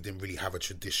One Nation, we didn't really have a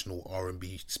traditional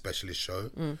R&B specialist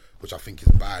show, which I think is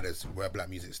bad as we're a black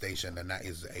music station, and that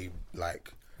is a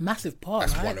Massive part.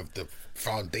 that's right? one of the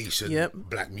foundation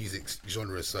black music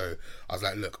genres. So I was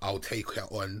like, look, I'll take it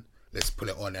on. Let's put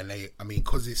it on, and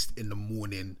because it's in the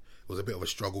morning, it was a bit of a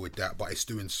struggle with that, but it's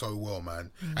doing so well,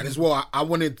 man. And as well, I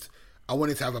wanted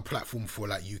to have a platform for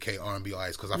like UK R&B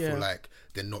artists because I feel like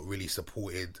they're not really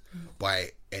supported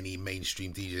by any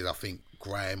mainstream DJs. I think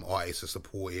grime artists are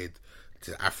supported.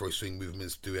 The Afro swing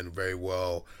movement's doing very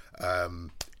well. I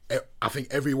think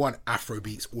everyone Afro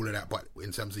beats, all of that, but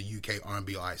in terms of UK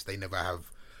R&B artists, they never have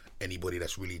anybody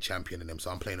that's really championing them.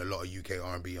 So I'm playing a lot of UK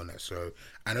R&B on that show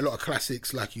and a lot of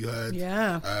classics like you heard,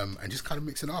 and just kind of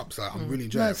mixing it up. So I'm really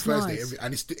enjoying it. Thursday, nice.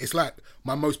 and it's like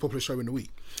my most popular show in the week.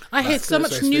 I hear so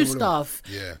much it's new doing stuff,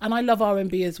 and I love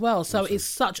R&B as well. So it's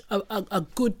such a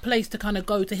good place to kind of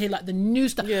go to hear like the new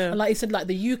stuff, and like you said, like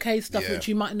the UK stuff, which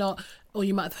you might not, or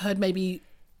you might have heard maybe,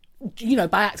 you know,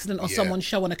 by accident on someone's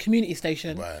show on a community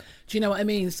station. Right. Do you know what I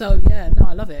mean? So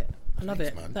I love it. I love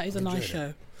it. Man. That is a nice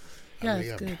show. Yeah,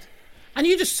 it's good. And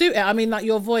you just suit it. I mean, like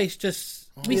your voice just.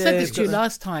 We said this to you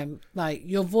last time. Like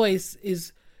your voice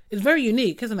is very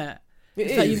unique, isn't it?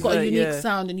 It's like you've got a unique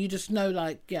sound, and you just know,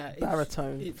 like,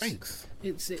 baritone. Thanks.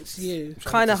 It's you.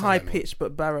 Kind of high pitched,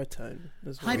 but baritone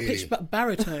as well. High pitched, but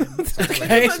baritone.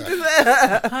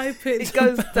 High pitched. It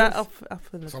goes that up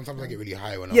and up. Sometimes I get really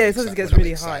high when sometimes it gets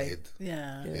really high.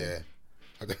 Yeah.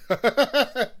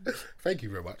 Thank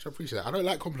you very much. I appreciate it. I don't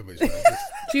like compliments.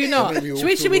 Do you not?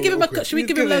 Should we give him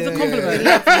loads of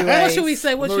compliments? What should we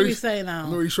say? What should we say now? I'm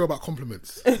not really sure about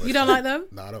compliments. You don't like them?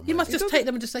 No, I don't. You must just take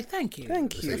them and just say thank you.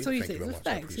 Thank you. That's all you say. Thanks.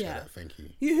 Thanks. Yeah. Thank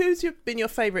you. Who's been your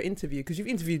favourite interview? Because you've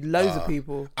interviewed loads of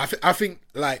people. I think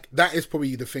like that is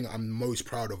probably the thing I'm most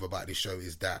proud of about this show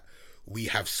is that we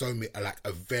have so many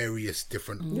various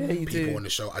different people on the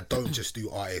show. I don't just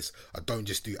do artists. I don't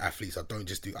just do athletes. I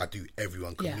do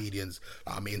everyone. Comedians.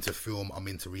 I'm into film. I'm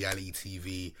into reality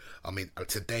TV. I mean,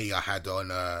 today I had on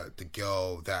the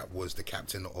girl that was the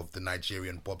captain of the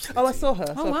Nigerian bobsled team. I saw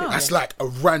her. Wow. That's like a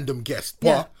random guest,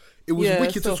 but it was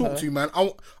wicked to talk to, man.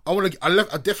 I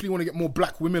definitely want to get more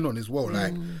black women on as well.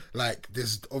 Like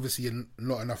there's obviously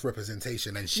not enough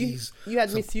representation, and you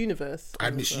had Miss Universe. I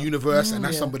had Miss Universe, and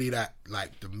that's somebody that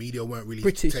like the media weren't really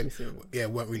British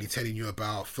weren't really telling you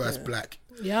about. First black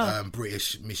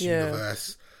British Miss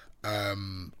Universe.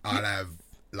 I'll have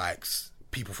like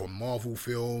people from Marvel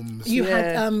films. You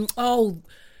had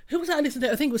who was that I listened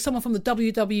to? I think it was someone from the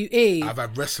WWE. I've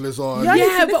had wrestlers on.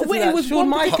 Yeah, but when it was Shawn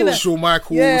Michaels. Shawn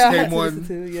Michaels came on.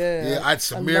 I had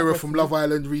Samira from Love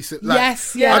Island recently. Like, I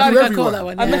caught that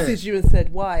one. I messaged you and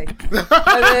said, why?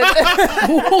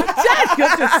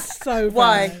 You're just so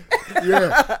why?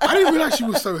 I didn't realise she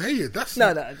was so hated. That's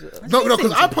no,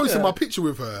 because I posted my picture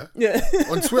with her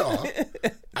on Twitter,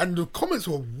 and the comments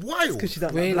were wild. Because she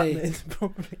doesn't like black men,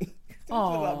 probably.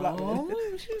 Oh,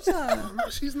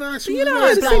 she's nice. You don't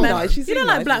like black men. You don't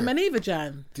like black men either,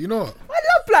 Jan. Do you not? I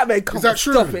love black men. Is that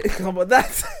true? Stop it. Come on,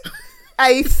 that's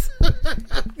Ace.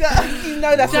 You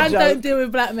know that's Jan don't deal with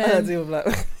black men. I don't deal with black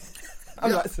men.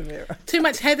 I'm like Samira. Too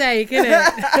much headache, innit?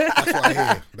 That's what I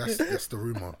hear. That's the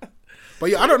rumour.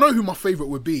 But I don't know who my favourite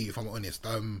would be, if I'm honest.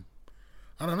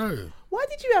 I don't know. Why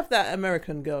did you have that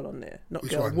American girl on there? Not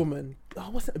Which girl, one? woman. Oh,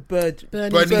 what's it? Bernice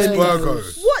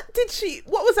Burgos.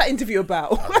 What was that interview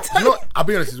about? I'll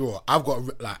be honest as well. I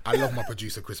love my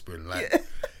producer Crispin. Like,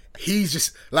 he's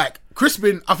just like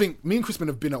Crispin. I think me and Crispin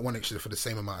have been at One Extra for the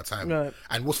same amount of time. Right.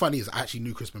 And what's funny is I actually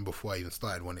knew Crispin before I even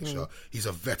started One Extra. He's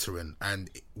a veteran, and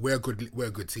we're a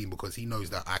good team because he knows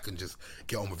that I can just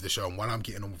get on with the show. And while I'm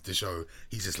getting on with the show,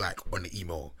 he's just like on the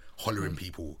email hollering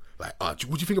people like, "What do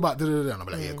you think about da da da?" And I'm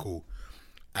like, "Yeah, cool."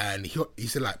 And he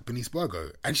said like Bernice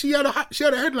Burgo, and she had a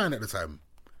headline at the time.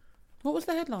 What was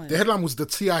the headline? The headline was the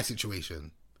T.I.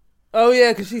 situation. Oh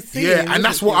yeah, because she's singing. Yeah, and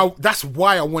isn't she? that's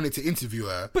why I wanted to interview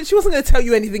her. But she wasn't going to tell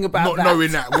you anything about Not that.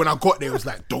 knowing that when I got there, it was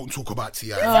like, don't talk about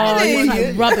T.I. Oh,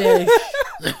 it's like rubbish.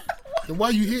 Then why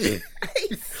are you here?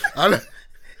 I know.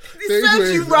 It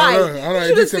serves you right. You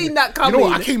should have seen that coming. You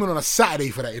know what? I came in on a Saturday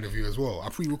for that interview as well. I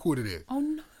pre-recorded it. Oh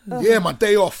no. Yeah, my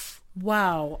day off.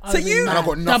 Wow. So you- And I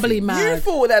got nothing. doubly You mad.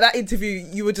 thought that interview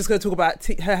you were just going to talk about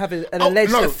her having an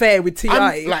alleged affair with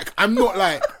T.I. I'm not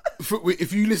like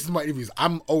if you listen to my interviews,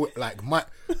 I'm always like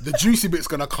the juicy bit's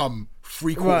gonna come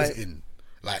 3 quarters Right. in.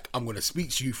 Like I'm gonna speak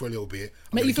to you for a little bit,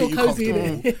 I'm Make gonna you get feel cozy,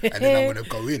 comfortable, innit? and then I'm gonna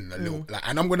go in a little,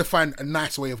 and I'm gonna find a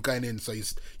nice way of going in so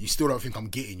you still don't think I'm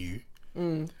getting you.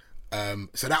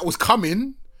 So that was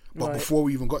coming, but Right. before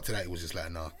we even got to that, it was just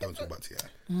like, nah, don't talk about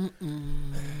T.I.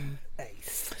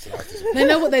 Ace. So that's just- They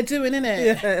know what they're doing,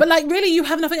 innit? But like, really, you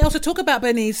have nothing else to talk about,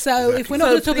 Benny. So if we're not So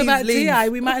going to talk please about leave. T.I.,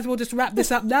 we might as well just wrap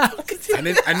this up now. and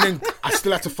then I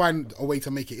still had to find a way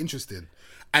to make it interesting.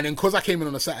 And then because I came in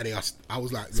on a Saturday, I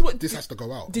was like, what- this has to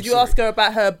go out. Did I'm you sorry. ask her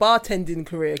about her bartending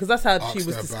career? Because that's how she Asked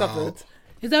was her discovered. about-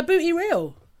 Is that booty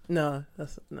real? No,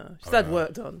 she's had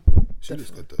work done. She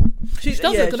looks good though. She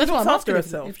does look good. That's she what looks I'm after asking.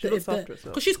 herself. She looks after herself.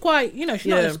 Because she's quite, she's not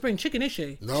Yeah. a spring chicken, is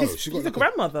she? No, She's she got a like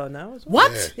grandmother now as well.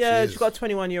 What? Yeah. Yeah, She she's is. got a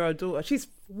 21-year-old daughter. She's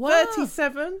Wow.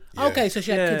 37. Yeah. Okay, so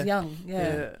she had Yeah. kids young.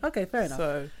 Yeah. Okay, fair enough.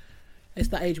 So, It's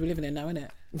that age we're living in now, isn't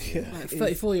it? yeah. Like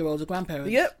 34-year-olds are grandparents.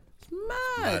 Yep. It's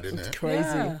mad. mad, isn't it? Crazy.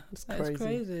 Yeah, It's that crazy. is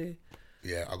crazy.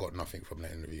 Yeah, I got nothing from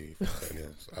that interview.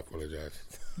 I apologise.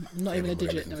 Not even a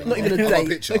digit. No, Not even a I got a date.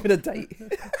 picture. Not even a date.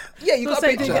 Yeah, you Not got a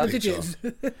saying picture. didn't get the Picture.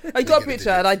 digits. I got a Didn't get picture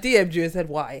the and I DM'd you and said,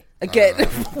 why? Again.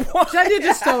 That did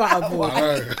just so out of order. I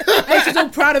know. Hey, she's all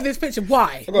proud of this picture.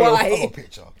 Why? I got a Why? little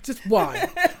picture. Just why?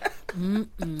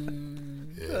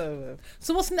 Oh,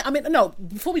 So what's? I mean, no.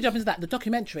 Before we jump into that, the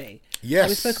documentary. Yes. that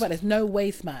we spoke about this. No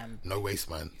Waste Man. No waste,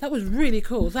 man. That was really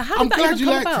cool. So how I'm did that glad even you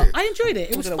come liked about? it. I enjoyed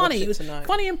it. It was gonna funny. watch it It was tonight.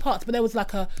 funny in parts, but there was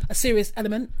like a serious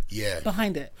element Yeah.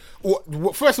 behind it. Well,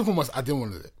 first and foremost, I didn't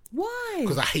want to do it Why?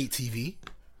 because I hate TV.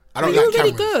 I But don't you like were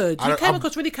really cameras. good. I You don't- came I'm-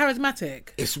 across really charismatic.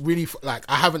 It's really like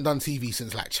I haven't done TV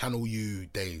since like Channel U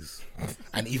days,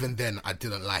 and even then I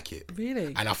didn't like it.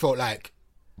 Really? And I felt like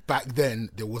back then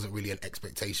there wasn't really an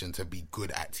expectation to be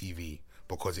good at TV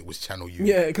because it was Channel U.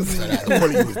 Yeah, 'cause- so like, the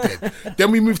quality was dead.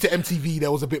 Then we moved to MTV.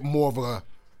 There was a bit more of a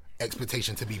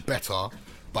expectation to be better,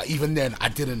 but even then I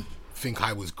didn't think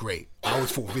I was great. I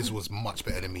always thought Viz was much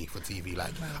better than me for TV.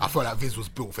 Like I felt like Viz was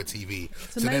built for TV.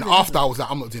 So then amazing, after I was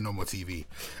like, I'm not doing no more TV.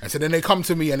 And so then they come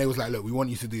to me and they was like, look, we want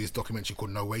you to do this documentary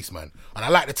called No Waste Man. And I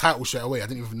liked the title straight away. I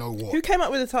didn't even know what. Who came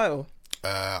up with the title?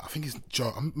 I think it's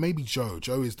Joe. Maybe Joe.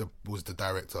 Joe was the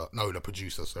director. No, the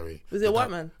producer. Sorry. Was it a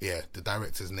white man? Yeah, the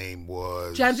director's name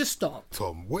was Jan, just stop.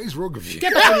 Tom. What is wrong with you?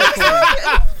 Get back on your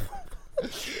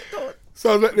phone. So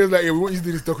I was like, they was like, yeah, we want you to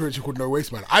do this documentary called No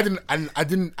Waste Man. I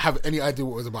didn't have any idea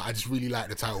what it was about. I just really liked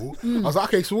the title. I was like,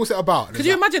 okay, so what's it about? And Could it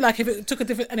you was like, imagine like if it took a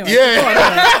different anyway? Yeah. go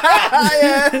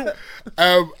on, anyway.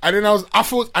 and then I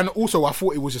thought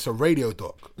it was just a radio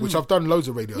doc, which I've done loads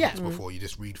of radio Yeah. docs before. You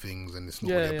just read things and it's not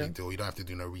Yeah, really a yeah. big deal. You don't have to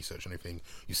do no research or anything.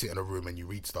 You sit in a room and you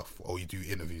read stuff or you do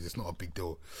interviews. It's not a big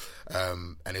deal.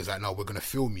 And it was like, no, we're going to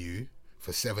film you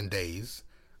for 7 days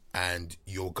and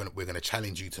we're gonna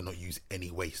challenge you to not use any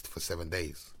waste for 7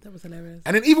 days. That was hilarious.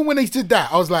 And then even when they did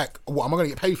that, I was like, what, am I gonna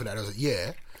get paid for that? And I was like,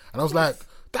 yeah. And I was like,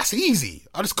 that's easy.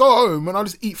 I just go home and I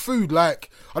just eat food.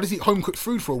 Like I just eat home cooked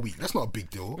food for a week. That's not a big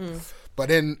deal. But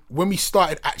then when we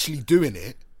started actually doing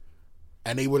it,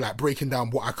 and they were like breaking down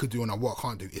what I could do and what I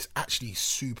can't do, it's actually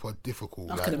super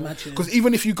difficult. I can imagine. Because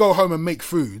even if you go home and make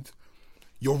food,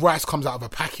 your rice comes out of a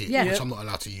packet, Yeah. which Yep. I'm not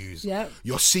allowed to use. Yep.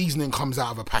 Your seasoning comes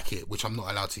out of a packet, which I'm not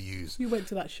allowed to use. You went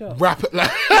to that shop. Wrap it like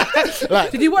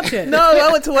Did you watch it? No,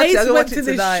 I went to watch Ace it. I'm gonna went watch to it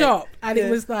this tonight. shop and Yeah. it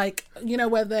was like,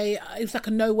 where it was like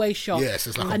a no way shop. yes,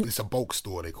 it's like And- it's a bulk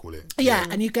store they call it. yeah,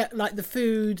 and you get like the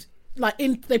food, like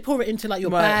they pour it into like your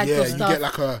Right. bags Yeah, or you stuff. get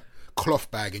like a cloth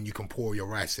bag and you can pour your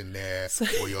rice in there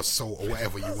or your salt or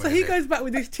whatever you want. So in he there. goes back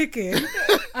with this chicken,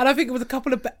 and I think it was a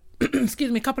couple of,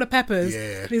 a couple of peppers.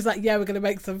 Yeah. And he's like, "Yeah, we're gonna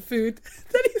make some food."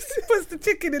 Then he puts the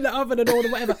chicken in the oven and all the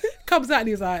whatever. Comes out and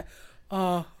he's like,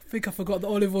 "Oh, I think I forgot the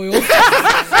olive oil." It's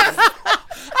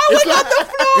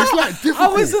like I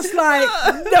difficult. was just like,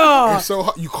 "No." It's so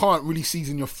hot. You can't really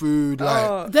season your food.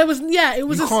 Like There was, it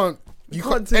was you just, can't. You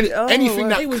can't. Anything right.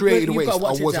 that It was created good. You've waste, got to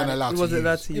watch I it, wasn't Jack. allowed It to wasn't use.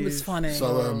 allowed to it was use. funny.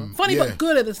 So Funny yeah. but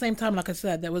good at the same time. Like I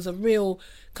said, there was a real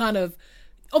kind of.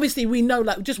 Obviously, we know,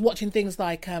 like just watching things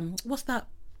like what's that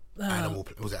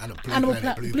Blue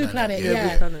Planet, Blue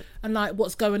Planet. and like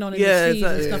what's going on in Yeah, the seas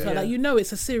and exactly, stuff like yeah. that. You know,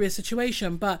 it's a serious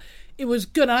situation, but it was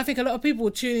good. And I think a lot of people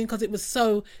were tuning because it was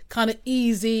so kind of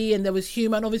easy and there was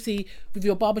humour. And obviously, with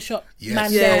your barbershop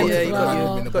man there Yeah, as you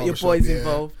well. got your boys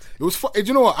involved. It was fun. Do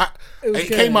you know what? It good.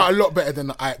 came out a lot better than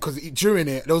because during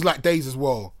it there was like days as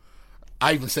well.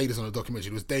 I even say this on the documentary.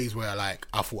 There was days where like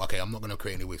I thought, okay, I'm not gonna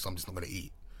create any wigs, so I'm just not gonna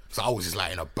eat. So I was just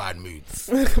like in a bad mood.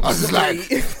 I was just like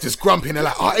just grumping. They're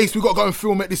like, "Oh, Ace, we got to go and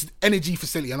film at this energy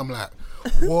facility," and I'm like,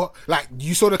 "What?" Like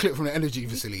you saw the clip from the energy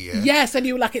facility, yeah? Yes, and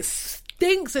you were like, it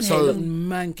stinks in So, here. It was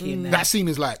manky in there. That scene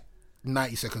is like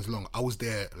 90 seconds long. I was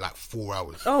there like 4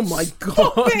 hours. Oh my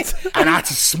god! And I had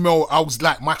to smell. I was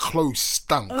like, my clothes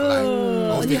stunk. Like, I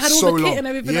was and you there had all so the kit long. and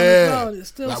everything on as well, it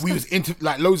still like we was into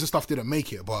like loads of stuff didn't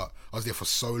make it, but I was there for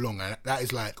so long, and that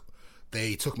is like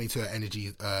they took me to an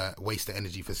energy waste to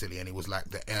energy facility, and it was like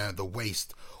the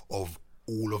waste of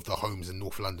all of the homes in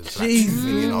North London. So like 2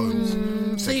 million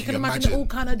homes. So you can imagine all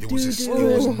kind of it was doo-doo.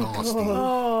 it was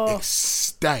nasty. It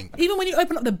stank. Even when you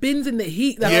open up the bins in the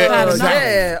heat, that's Yeah, bad exactly. enough.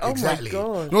 Yeah, oh my exactly.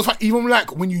 God. You know, it's like even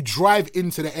like when you drive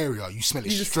into the area, you smell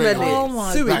it You just straight smell away. it. Oh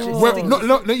my Sewage. Like, God. where,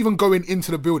 not even going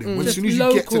into the building. When, as soon as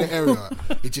you get to the local.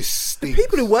 area, it just stinks.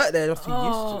 People who work there must be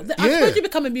Oh, used to it. I suppose Yeah. you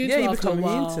become immune Yeah, to it you after a become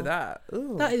while. immune to that.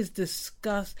 Ooh. That is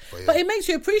disgust. yeah. But it makes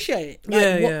you appreciate like,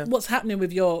 Yeah. what's happening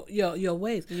with your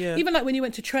ways. Yeah. Even like when you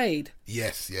went to trade,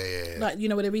 Yes, yeah. like, you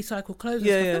know, where they recycle clothes and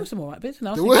Yeah, stuff. yeah. There was some all right bits. And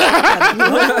I was There thinking,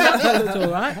 that was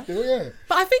all right. Yeah.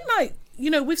 But I think like, you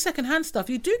know, with second-hand stuff,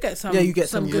 you do get some. Yeah, you get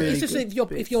some good. really It's just good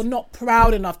if you're bits. not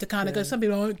proud enough to kind of go. Some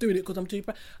people aren't doing it because I'm too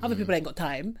proud. Other people ain't got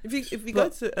time. If you go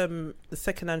to the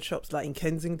second-hand shops like in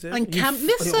Kensington, And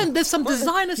listen, there's some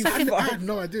designer I second-hand. had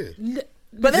no idea.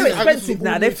 but they're Yeah, I expensive just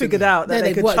now. all They new to figured me. out that Yeah, they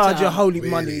they've could worked charge you out. holy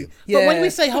Really? money. But when we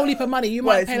say holy for money, you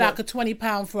Well, might it's pay not- like a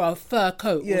 £20 for a fur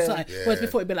coat or Yeah. something. Whereas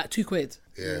before it'd be like £2.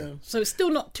 Yeah. So it's still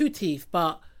not two teeth,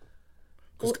 but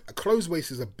Because clothes waste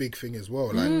is a big thing as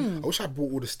well. Like, I wish I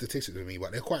brought all the statistics with me,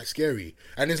 but they're quite scary.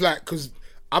 And it's like, because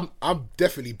I've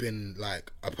definitely been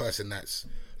like a person that's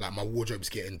like my wardrobe's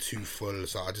getting too full,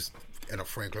 so I just end up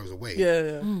throwing clothes away.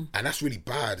 Yeah. And that's really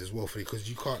bad as well for you, because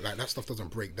you can't, like, that stuff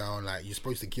doesn't break down. Like, you're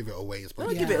supposed to give it away. You're supposed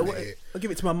I'll to give it donate away. I'll give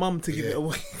it to my mum to give it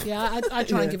away. yeah, I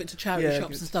try and give it to charity Yeah, shops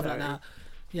give it and to stuff like charity. that.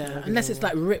 Yeah, unless it's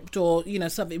like ripped or, you know,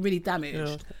 something really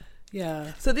damaged.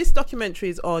 Yeah. So this documentary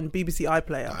is on BBC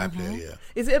iPlayer. iPlayer, yeah.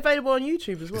 Is it available on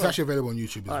YouTube as well? It's actually available on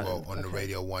YouTube as well, on the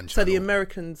Radio 1 so channel. the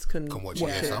Americans can Watch it.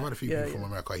 Yeah, so I've had a few people from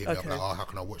America hit me up Okay. like, oh, how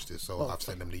can I watch this? So I've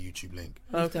sent them the YouTube link.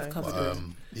 Okay.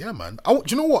 Yeah, man. Do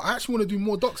you know what? I actually want to do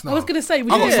more docs now. I was going to say,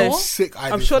 would I you got do some more? sick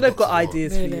ideas. I'm sure for they've docs got as well.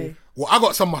 ideas for Really? you. Well, I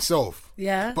got some myself.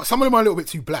 Yeah. But some of them are a little bit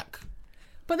too black.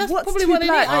 But that's What's probably too what they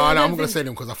black? need. No, I I'm don't not going to think- say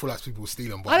them because I feel like people will steal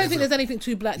them. But I don't think there's anything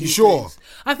too black. You these sure? days.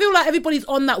 I feel like everybody's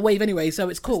on that wave anyway, so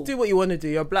it's cool. Do what you want to do.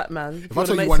 You're a black man. If I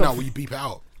tell you one now, will you beep it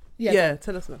out? Yeah,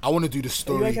 tell us now. I want to do the Are you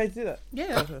story. okay to do that?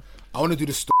 Yeah. I want to do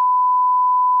the story.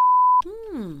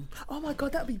 Oh my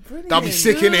god, that'd be brilliant. That'd be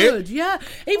sick, innit? Good, yeah.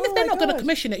 Even if Oh they're my not going to gosh.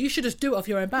 commission it, you should just do it off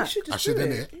your own back. You should just I should, do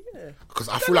innit? it. Yeah. Because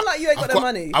I Don't feel look like, like you ain't got I've the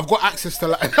money. I've got access to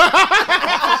like.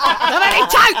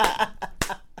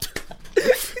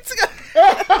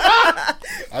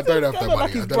 I don't have that money. I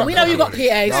don't have We that know you got money.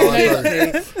 PA, No, so I you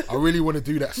don't. I really want to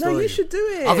do that story. No, you should do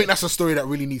it. I think that's a story that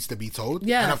really needs to be told.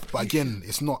 Yeah. But again,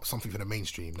 it's not something for the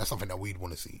mainstream. That's something that we'd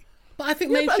want to see. But I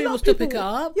think Yeah, but a mainstream lot will of still people- pick it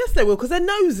up. Yes, they will, because they're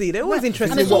nosy. They're always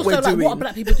interested And in it's what also we're like, doing. what are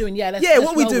black people doing? Yeah, let's Yeah, let's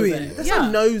what we roll with doing. it. That's yeah.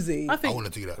 so nosy. I I think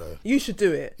want to do that though. You should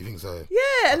do it. You think so?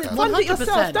 Yeah, and Okay. fund it yourself.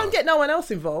 100%. Don't get no one else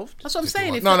involved. that's what I'm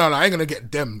saying. If No, I ain't gonna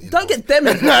get them. Involved. Don't get them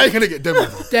No, involved. I ain't gonna get them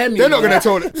involved. Them They're not involved.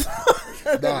 gonna tell it.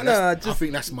 I just-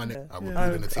 think that's my. I would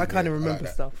be in the team. I kind of yeah, remember like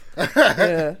that. stuff.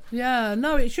 Yeah. Yeah,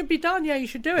 no, it should be done. Yeah, you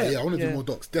should do it. Yeah, I want to Yeah. do more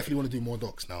docs. Definitely want to do more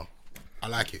docs now. I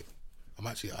like it. I'm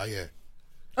actually. Yeah.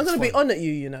 I'm going to be fun. on at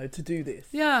you, to do this.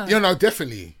 Yeah. Yeah, no,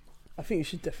 definitely. I think you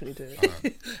should definitely do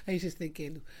it. I was just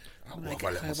thinking, What like, have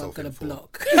I let I'm myself going in to for?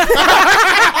 block.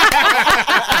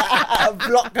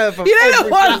 Block her from You know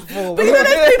every what? platform. But you know,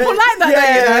 there's people like that, Yeah,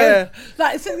 though, you know? yeah.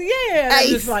 Like, so, yeah, and Ace.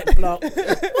 just like block. Why can't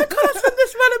I send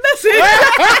this man a message?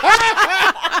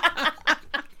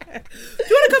 Do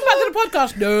you want to come back to the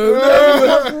podcast?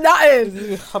 No.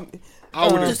 Nothing. I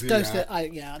wouldn't Just do ghost that.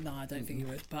 it. No, I don't think you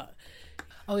would. But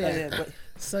yeah. Yeah,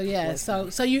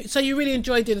 but So you really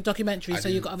enjoyed doing the documentary. So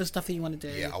you got other stuff that you want to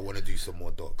do. Yeah, I want to do some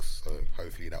more docs. So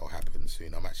hopefully that will happen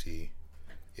soon. I'm actually,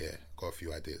 got a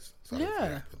few ideas. So hopefully it'll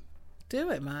Yeah. happen.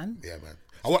 Do it, man. Yeah, man.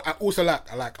 I also like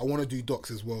I want to do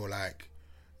docs as well. Like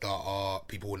that are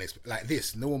people wouldn't expect like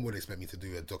this. No one would expect me to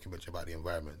do a documentary about the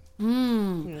environment.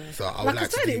 So I would Like like I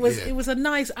said, to do. it was a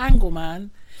nice angle,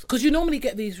 man. Because you normally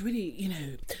get these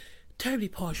really, terribly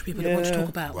posh people that want to Yeah. talk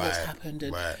about what's Right, happened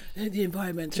and right. the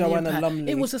environment. Joanna and the impact.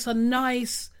 Lumley. It was just a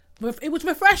nice. It was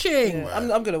refreshing. Yeah,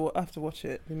 I'm gonna have to watch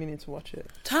it. I'm meaning to watch it.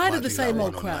 Tired Might of the do same like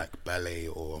old one on, crap. like ballet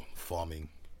or farming.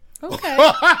 Okay.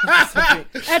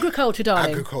 Agriculture,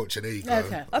 darling. Agriculture, there you go.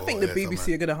 Okay. I think the yeah, BBC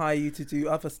something. are gonna hire you to do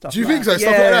other stuff. Do you like- think so?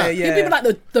 Stuff Yeah, like that? yeah. People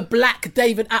like the black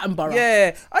David Attenborough.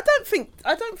 Yeah, I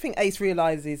don't think Ace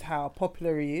realizes how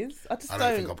popular he is. I just I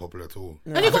don't think I'm popular at all.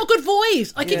 And you've got a good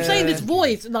voice. I keep Yeah. saying this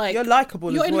voice. Like You're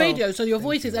likeable You're as in well. radio, so your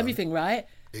voice is everything, right?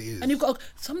 It is. And you've got.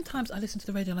 Sometimes I listen to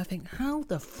the radio and I think, how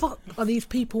the fuck are these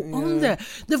people on there?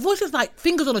 The voice is like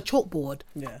fingers on a chalkboard.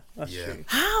 Yeah, that's Yeah. true.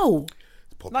 How?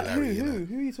 Like Popularity,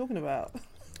 who are you talking about?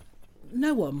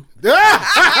 No one.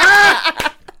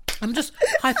 innit? I'm just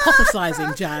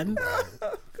hypothesizing, Jan.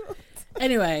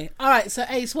 Anyway, all right. So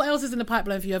Ace, what else is in the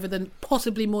pipeline for you other than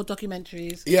possibly more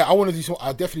documentaries? Yeah, I want to do some.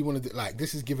 I definitely want to do. Like,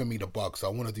 this is giving me the bug, so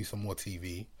I want to do some more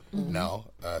TV now.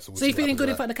 We'll So see you're what feeling happens good in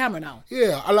with front of the camera now? that.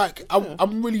 Yeah, I like.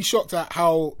 I'm really shocked at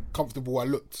how comfortable I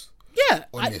looked Yeah.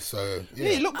 on this. So Yeah,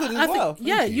 you look good as I think, well.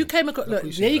 yeah, you came across. Look,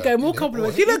 appreciate there you go. that. More Yeah,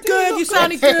 compliments. boy. You look You do good. look You good.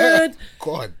 sounded good.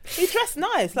 God. He dressed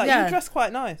nice. Like Yeah. you dressed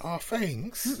quite nice. Oh,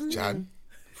 thanks, Jan.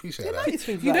 Appreciate that. These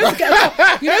things You like know,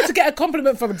 that. to get a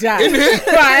compliment from Jan,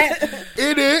 right?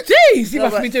 In it. Jeez, you No,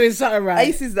 must but be doing something right.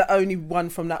 Ace is the only one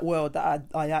from that world that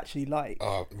I actually like.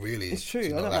 Oh, really? It's true.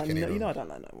 She's I not don't like like. any No, of you them. know, I don't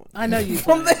like no one I know you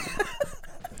from do.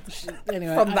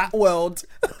 Anyway, from that world.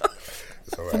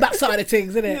 It's all right. from that side of things,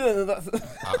 isn't it? Yeah,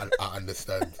 that's- I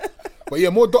understand. But yeah,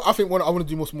 I think I want to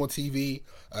do more TV.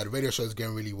 The radio show is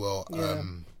going really well.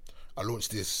 I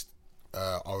launched this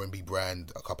R&B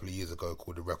brand a couple of years ago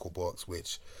called the Record Box,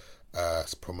 which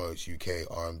promotes UK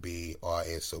R&B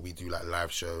artists. So we do like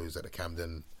live shows at the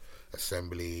Camden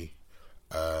Assembly.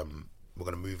 We're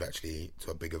gonna move actually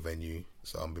to a bigger venue,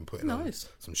 so I've been putting on Nice.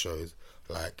 some shows.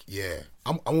 Like, yeah,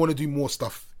 I want to do more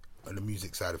stuff on the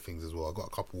music side of things as well. I got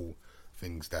a couple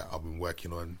things that I've been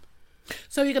working on.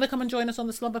 So you're gonna come and join us on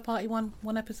the Slumber Party one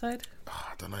episode?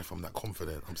 I don't know if I'm that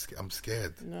confident. I'm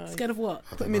scared. Scared of what? I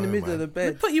Put don't him in the know, middle man. of the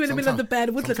bed. Put you in the middle of the bed.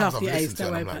 We'll look Sometimes after your I've Ace. listened to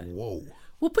Don't it worry and about I'm it. like, whoa.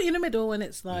 We'll put you in the middle, and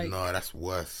it's like No, that's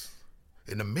worse.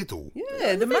 In the middle.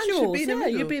 Yeah, the man should visuals. be in the Yeah,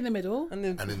 middle. you'd be in the middle. And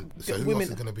then, And then, get so who women. else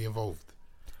is going to be involved?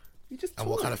 You just And talk.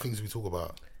 what kind of things do we talk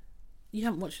about? You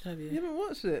haven't watched it, have You you? haven't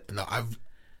watched it. No, have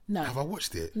I No,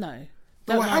 watched it? no.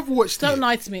 No, I have watched Don't it.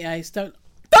 lie to me, Ace. Don't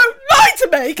lie to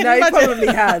me. Can No, you he imagine? probably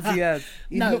has. He has.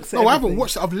 He No. looks at No, I haven't everything.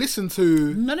 watched it. I've listened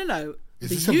to. No. Is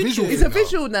The this a visual YouTube. It's a thing now?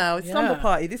 visual now. It's Slumber Yeah.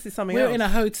 Party. This is something We're else. in a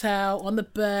hotel on the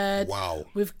bed. Wow.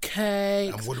 With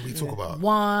cakes, And what do we talk about?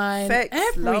 wine, Sex,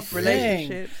 everything. love,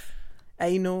 relationships,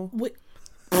 anal.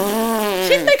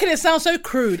 She's making it sound so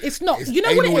crude. It's not. Is You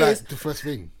know what anal it like is? the first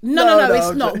thing? No, No, it's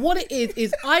I'm not. joking. What it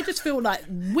is I just feel like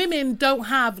women don't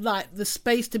have like the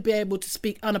space to be able to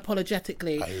speak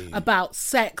unapologetically Aye. about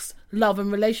sex, love,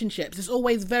 and relationships. It's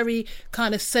always very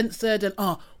kind of censored and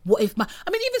what if my?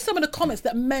 I mean, even some of the comments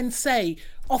that men say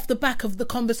off the back of the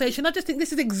conversation, I just think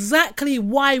this is exactly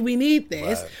why we need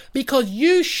this, Right. because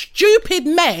you stupid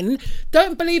men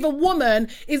don't believe a woman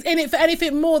is in it for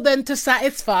anything more than to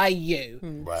satisfy you.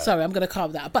 Right. Sorry, I'm going to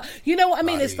calm that. But you know what I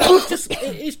mean? Aye. It's like,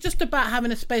 it's just about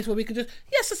having a space where we can just,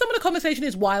 yes, so some of the conversation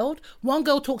is wild. One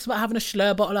girl talks about having a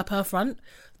Schlur bottle up her front.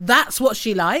 That's what she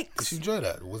Did likes. she enjoy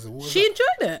that? Was it? What was She that?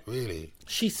 enjoyed it. Really?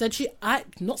 She said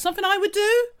not something I would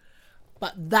do,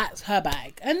 but that's her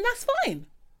bag. And that's fine.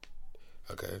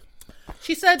 Okay.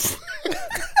 She said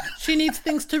she needs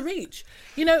things to reach.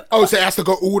 You know, Oh, so it has to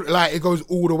go it goes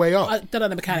all the way up. I don't know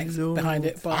the mechanics behind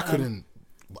it, but I couldn't.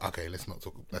 Okay, let's not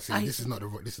talk. Let's see. This is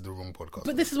the wrong podcast.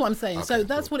 But this is what I'm saying. So Okay,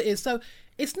 that's cool. what it is. So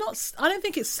it's not. I don't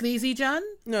think it's sleazy, Jan.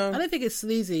 No. I don't think it's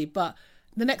sleazy. But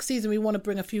the next season we want to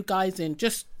bring a few guys in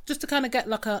just to kind of get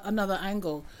like another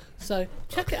angle. So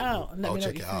check it out and let I'll me know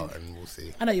check what it you out think. and we'll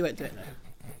see. I know you won't do it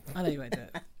though. I know you won't do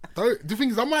it. The thing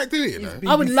is, I might do it. You know,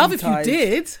 I would love if you ties.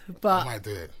 did, I but might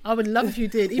do it. I would love if you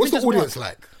did. Even What's the just audience watch.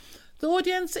 like? The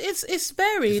audience, it's It's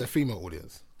varied. a female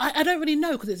audience, I don't really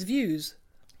know because it's views.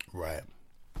 right?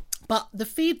 But the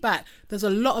feedback, there's a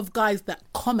lot of guys that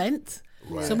comment.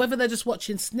 Right. So whether they're just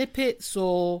watching snippets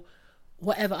or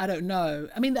whatever, I don't know.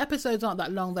 I mean, the episodes aren't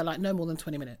that long. They're like no more than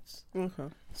 20 minutes. Okay.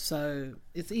 So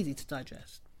it's easy to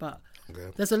digest. But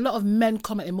Okay. there's a lot of men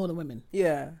commenting more than women.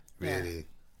 Yeah. Really?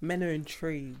 Men are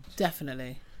intrigued.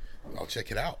 Definitely. I'll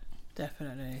check it out.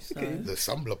 Definitely. So, The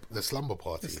slumber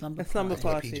party. the slumber A slumber Like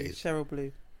my party. PJs. Cheryl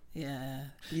Blue. Yeah.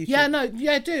 You Yeah, should. no,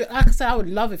 yeah, do. Like I say, I would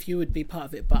love if you would be part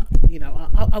of it, but, you know,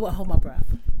 I won't hold my breath.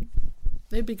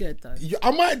 It'd be good, though. Yeah,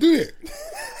 I might do it.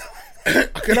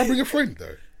 Can I bring a friend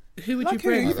though? Who would Like you who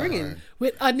are bring? you bringing?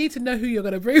 Wait, I need to know who you're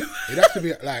going to bring. It has to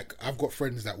be like I've got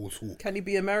friends that will talk. Can he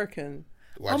be American?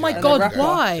 Why Oh do my you like God, American guys?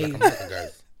 why? You like American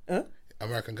guys? Huh?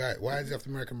 American guy. Why is he after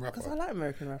American rapper? Because I like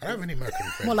American I rappers. don't have any American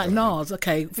friends. More like I don't Nas.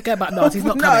 Okay, forget about Nas. He's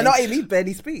not No, coming. not him. He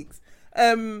barely speaks.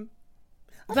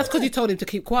 That's because you told him to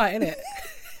keep quiet, innit?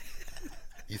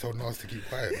 You told Nas to keep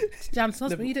quiet. Jan's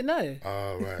husband, you didn't know.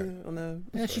 Oh, right. Oh, no.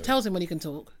 Yeah, she tells him when he can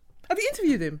talk. Have you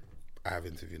interviewed him? I have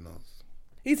interviewed Nas.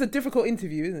 He's a difficult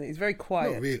interview, isn't it? He's very Not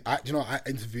quiet. really. I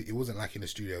interviewed. It wasn't like in the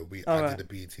studio. I did the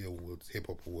BET Awards, Hip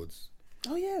Hop Awards,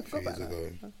 Oh yeah, I a few forgot years about that.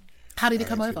 ago. How did he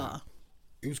come interviewed over?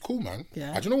 It was cool, man.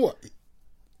 Yeah. Do you know what? This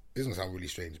is gonna sound really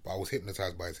strange, but I was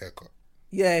hypnotized by his haircut.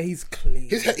 Yeah, he's clean.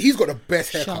 He's got the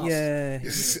best haircut. Sharp. Yeah.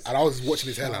 And I was watching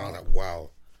his hairline. I was like, wow,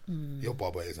 your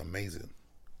barber is amazing.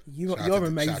 You're Shout out to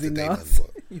amazing, Damon, Nas.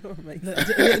 but- You're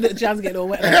amazing. Look, Jan's getting all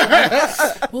wet.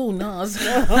 Oh, Nas. See,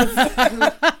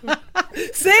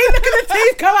 look at the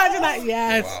teeth come out of that.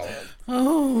 Yes. Wow.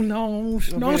 Oh, no.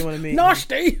 really wanna meet him.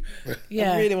 Nasty.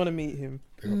 Yeah. I really want to meet him.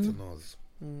 Big up to Nas.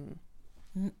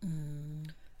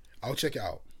 I'll check it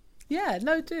out. Yeah,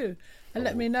 no, do. And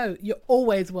let me know. You're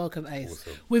always welcome, Ace.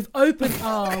 Awesome. With open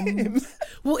arms.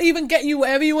 We'll even get you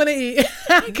whatever you want to eat.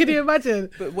 Can you imagine?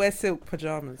 But wear silk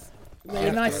pajamas.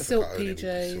 Very nice silk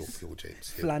PJs. Silk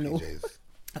PJs. Flannel. PJs.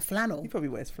 A flannel. He probably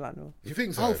wears flannel. You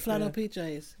think so? Oh, flannel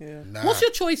PJs. Yeah. Nah. What's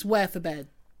your choice wear for bed?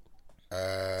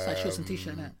 It's like shorts and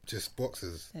t-shirt, innit? Just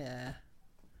boxes. Yeah.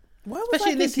 Why was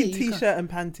Especially I in this thinking heat, you t-shirt and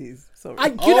panties? Sorry. I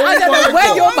don't know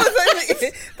where you're...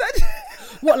 That-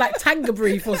 What, like Tanga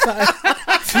brief or something?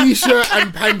 T-shirt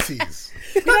and panties.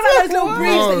 You know like those little No.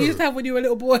 briefs that you used to have when you were a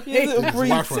little boy? little It's briefs.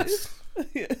 wife fronts.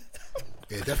 Yeah,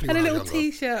 definitely. And a when I little was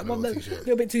younger. t-shirt, And a one little that's a t-shirt.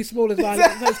 little bit too small as well.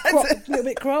 So it's cropped, a little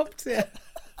bit cropped. Yeah.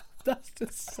 That's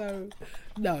just so...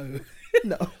 No.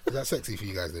 No. Is that sexy for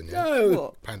you guys then? Yeah. No.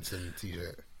 What? Pants and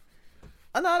t-shirt.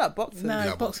 I know, I like boxers. No.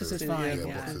 Yeah, boxers is fine, Yeah,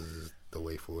 yeah. boxers is the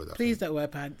way forward. I Please think. don't wear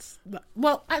pants.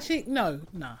 Well, actually, no.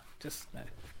 Nah, just no.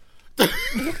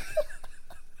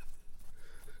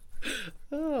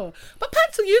 Oh. But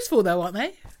pants are useful though, aren't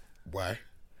they? Why?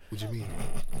 What do you mean?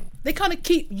 They kind of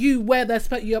keep you where you're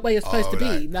supposed Oh, to be.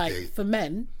 like, Like they- for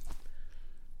men.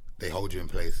 They hold you in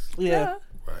place. Yeah.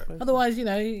 Right. Otherwise, you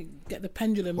get the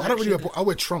pendulum. Well, I don't really. action. I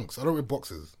wear trunks. I don't wear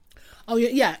boxers. Oh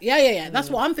yeah. That's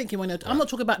what I'm thinking when I'm not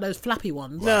talking about those flappy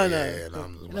ones. No, Yeah, no. yeah, no,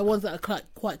 I'm- The ones that are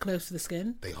quite close to the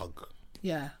skin. They hug.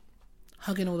 Yeah.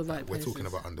 Hugging all the right We're places. talking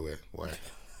about underwear. Why?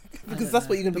 Because that's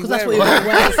what you're going to be Because that's wearing. what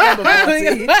you're going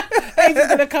to wear. Ace is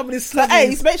going to come with his But sluggies.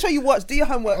 Ace, make sure you watch. Do your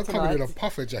homework I'm coming tonight. in a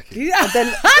puffer jacket. Yeah.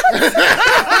 Then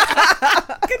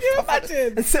Can you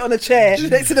imagine? and sit on a chair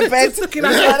next to the bed.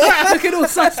 Looking all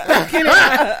suspect,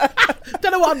 innit?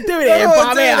 Don't know what I'm doing here, but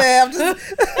I'm here. I'm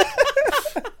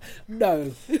just...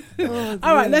 No.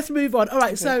 All right, let's move on. All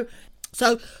right, so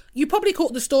you probably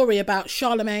caught the story about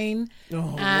Charlemagne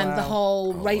and the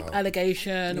whole rape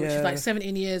allegation, which is Yeah. like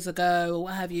 17 years ago or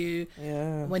what have you.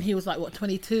 Yeah. When he was like,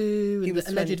 22? And was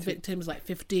the alleged 22. victim was like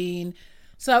 15.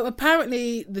 So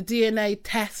apparently the DNA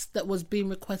test that was being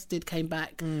requested came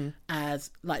back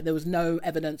as like there was no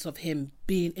evidence of him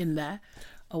being in there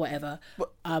or whatever.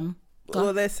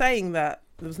 Well, they're saying that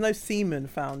there was no semen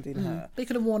found in her. They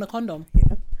could have worn a condom.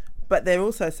 But they're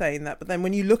also saying that. But then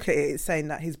when you look at it, it's saying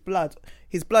that his blood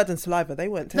and saliva, they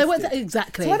weren't tested. They weren't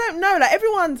exactly. So I don't know.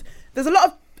 Like there's a lot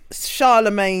of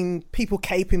Charlemagne people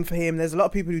caping for him. There's a lot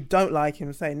of people who don't like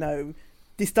him saying, no,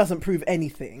 this doesn't prove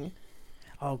anything.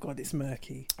 Oh God, it's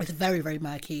murky. It's very, very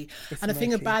murky. And the thing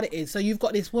murky. about it is, so you've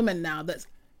got this woman now that's,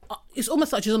 it's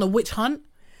almost like she's on a witch hunt.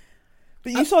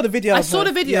 But you saw the video. I of saw her.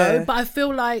 the video, Yeah. but I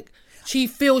feel like she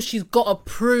feels she's got to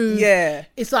prove. Yeah.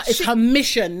 It's like it's her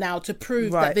mission now to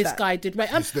prove Right, that this that- guy did rape.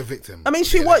 It's the victim. I mean,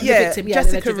 she Yeah, was, the yeah, victim, yeah,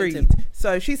 the Jessica alleged Reed. victim.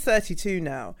 So she's 32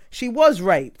 now. She was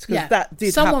raped because Yeah. that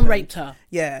did Someone happen. raped her.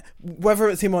 Yeah. Whether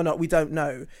it's him or not, we don't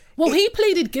know. Well, he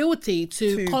pleaded guilty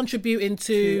to contributing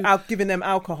to. Giving them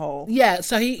alcohol. Yeah,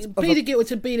 so he pleaded guilty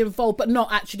to being involved, but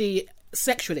not actually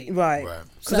sexually. Right. Right.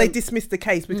 Because So- they dismissed the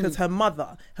case because her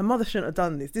mother shouldn't have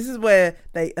done this. This is where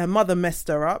her mother messed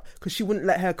her up because she wouldn't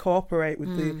let her cooperate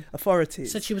with the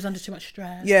authorities. Said she was under too much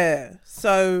stress. Yeah.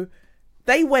 So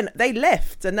they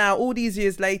left, and now all these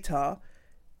years later,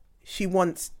 she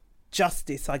wants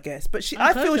justice, I guess. But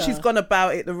I feel closure. she's gone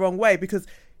about it the wrong way because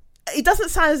it doesn't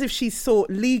sound as if she sought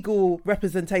legal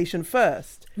representation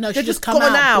first. No, she They've just come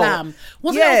out. Blam.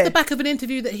 Wasn't it Yeah. off the back of an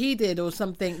interview that he did or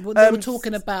something? Well, they were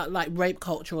talking about like rape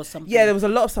culture or something. Yeah, there was a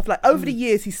lot of stuff. Like over the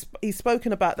years, he's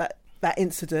spoken about that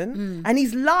incident, and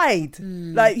he's lied.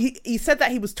 Like he said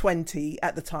that he was 20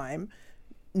 at the time.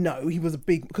 No, he was a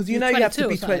big because you He know was you have to 22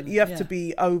 be or something, 20, you have yeah. to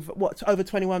be over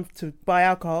 21 to buy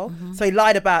alcohol. So he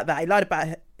lied about that. He lied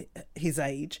about his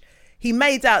age. he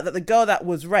made out that the girl that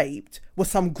was raped was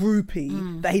some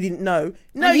groupie that he didn't know.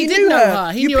 No, And he you did knew know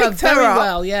her. He You knew her picked very up.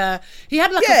 well. Yeah, he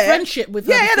had like a friendship with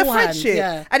her. Yeah, he had a beforehand. friendship.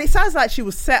 Yeah. And it sounds like she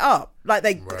was set up. Like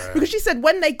because she said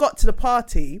when they got to the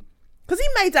party, because he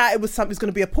made out it was going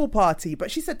to be a pool party,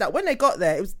 but she said that when they got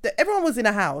there, it was everyone was in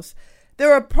a house. There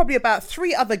were probably about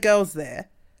 3 other girls there,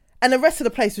 and the rest of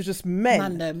the place was just men.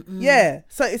 Random. Yeah,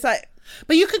 so it's like.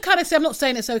 But you can kind of see, I'm not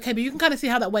saying it's okay, but you can kind of see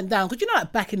how that went down. Because, you know,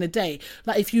 like back in the day,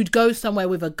 like if you'd go somewhere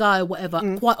with a guy or whatever,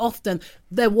 quite often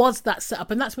there was that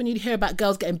setup. And that's when you'd hear about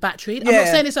girls getting battered. I'm not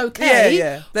saying it's okay.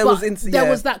 Yeah. There was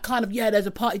that kind of, there's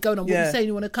a party going on. What are you saying?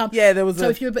 You want to come? Yeah, there was So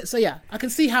if you're a bit, I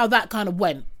can see how that kind of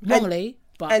went wrongly.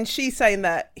 But And she's saying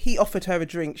that he offered her a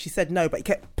drink. She said no, but he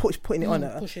kept putting it on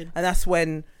her. pushing. And that's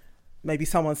when maybe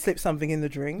someone slipped something in the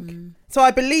drink. So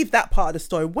I believe that part of the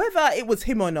story, whether it was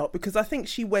him or not, because I think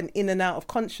she went in and out of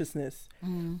consciousness.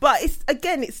 But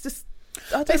it's just,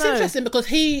 I don't But it's know. interesting because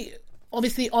he,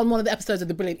 obviously, on one of the episodes of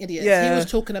The Brilliant Idiots, he was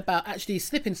talking about actually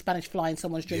slipping Spanish fly in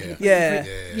someone's drink. Yeah.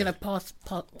 You know, past,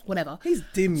 whatever. He's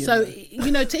dim, you So, know. you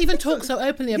know, to even talk so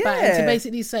openly about it, and to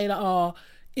basically say, like,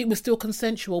 it was still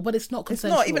consensual, but it's not It's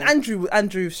consensual. not. Even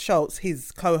Andrew Schultz,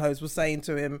 his co-host, was saying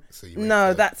to him, you make no,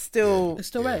 that- that's still... It's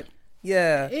still rape.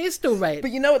 Yeah. It is still rape. But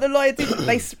you know what the lawyer did?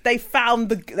 they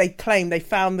claimed they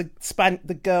found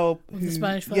the girl who, the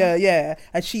Spanish fly? Yeah,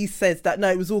 and she says that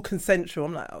no, it was all consensual.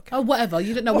 I'm like, okay, Oh, whatever. You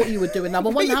didn't know what you were doing now.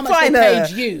 But wonder You how much they find paid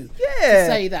her. you to Yeah.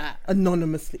 say that.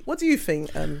 anonymously. What do you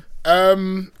think? I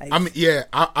mean,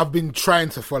 I've been trying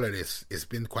to follow this. It's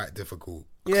been quite difficult.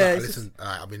 'Cause Yeah, I it's listen.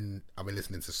 I've been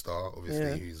listening to Star, obviously.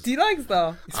 Yeah. Who's, Do you like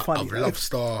Star? It's funny. I've though. loved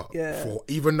Star Yeah. for,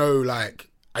 even though like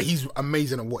he's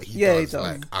amazing at what he Yeah, he does. does.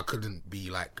 Like I couldn't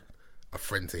be like a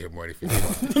friend to him or anything.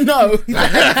 No, he's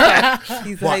a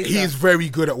But hater. he's very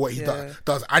good at what he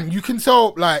does, and you can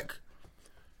tell like.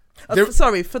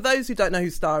 Sorry, for those who don't know who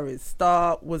Star is,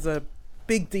 Star was a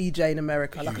big DJ in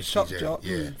America, like a Huge shock DJ, jock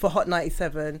yeah. for Hot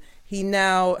 97. He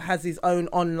now has his own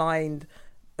online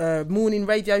morning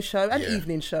radio show and Yeah.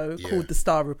 evening show Yeah. called The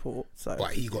Star Report. So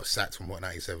But he got sacked from Hot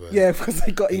 97. yeah, because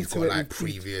they got He's into got it. like with-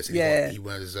 previous. Yeah.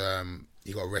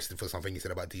 He got arrested for something he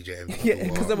said about DJ Envy. Yeah,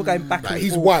 because they were going back Like, and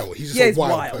he's forth. wild. He's just Yeah, a he's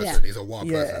wild wild. person. Yeah. He's a wild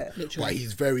Yeah, person. literally. But he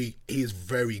is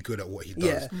very good at what he does.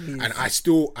 Yeah, he and is.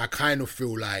 I kind of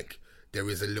feel like there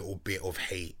is a little bit of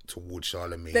hate towards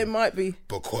Charlemagne. There might be.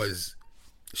 Because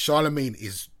Charlemagne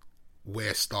is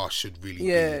where Star should really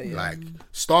Yeah, be. yeah. Like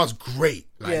Star's great.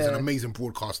 Like he's an Yeah. amazing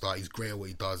broadcaster. He's great at what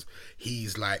he does.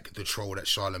 He's like the troll that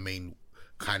Charlemagne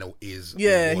kind of is.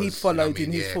 Yeah, or he was, you know followed what I in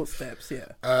mean? his Yeah. footsteps.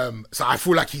 Yeah. So I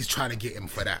feel like he's trying to get him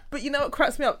for that. But you know what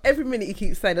cracks me up? Every minute he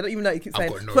keeps saying, I don't even know what he keeps I've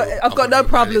saying. got no- but I've got no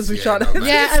problems with yeah, Charlotte. no,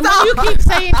 Yeah, and when you keep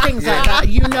saying things like that,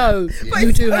 you know But you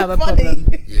it's do so have a funny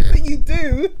problem. Yeah. that you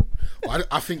do.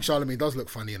 I think Charlemagne does look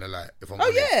funny in the light. If I'm Oh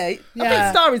honest. yeah, I Yeah.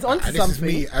 think Star is onto And this something.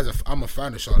 is me I'm a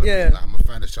fan of Charlemagne. Yeah. Like, I'm a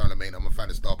fan of Charlemagne. I'm a fan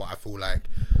of Star, but I feel like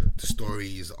the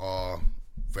stories are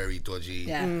very dodgy.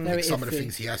 Yeah, Like, very some of the iffy.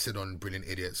 things he has said on Brilliant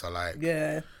Idiots are like,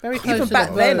 Yeah, Very close even to back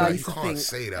the then, bone. I you used to can't think,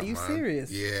 say that. are you man.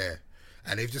 serious? Yeah,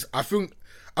 and they've just. I feel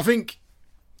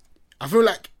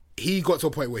like he got to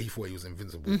a point where he thought he was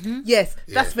invincible. Yes,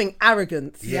 that's the thing,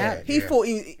 arrogance. Yeah, He yeah. thought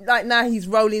like now he's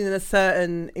rolling in a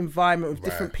certain environment with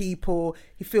different Right. people.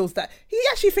 He feels that he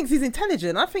actually thinks he's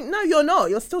intelligent. I think no, you're not.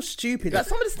 You're still stupid. Like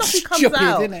some of the stuff he comes Stupid,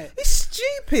 out, isn't it? he's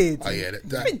stupid. Oh yeah,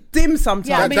 He's a bit dim sometimes.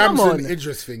 Yeah, I mean, that come Damson on.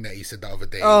 Idris thing that he said the other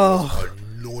day Oh. was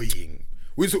annoying.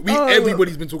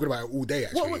 Everybody's been talking about it all day.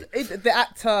 Actually, What was it, the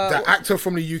actor? the actor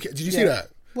from the UK. Did you see that?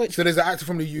 Which- So there's an actor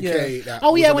from the UK. Yeah. That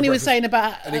Oh was yeah, on when the he was Breakfast- saying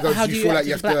about and he goes, how do you feel like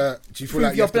you have to? Do you feel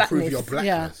like you have to prove your blackness?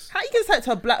 blackness? How you can say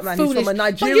to a black man Foolish. he's from a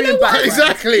But you Nigerian know what? background?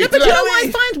 Exactly. Yeah, but you Like, know what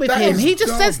I find with that him? is He just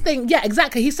dumb. says things. Yeah,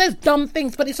 exactly. He says dumb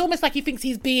things, but it's almost like he thinks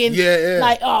he's being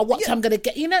like, oh, what I'm gonna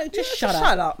get. You know, just shut up.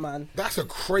 Shut up, man. That's a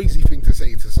crazy thing to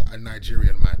say to a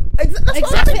Nigerian man. That's what I'm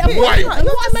Exactly. And thinking. Why? what, and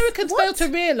You're what just- Americans what? fail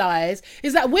to realise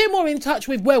is that we're more in touch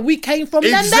with where we came from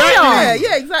than they Exactly. are.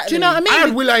 Yeah, exactly. Do you know what I mean? I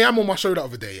had will.i.am on my show the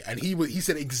other day, and he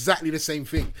said exactly the same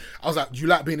thing. I was like, "Do you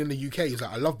like being in the UK?" He's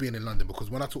like, "I love being in London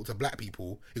because when I talk to black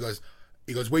people, he goes,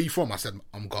 where you from?" I said,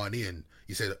 "I'm Ghanaian."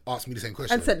 He said, "Ask me the same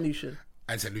question." And St. Lucian.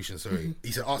 And St. Lucian, sorry.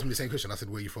 He said, "Ask me the same question." I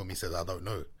said, "Where you from?" He said, "I don't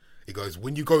know." He goes,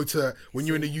 when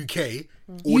you're in the UK,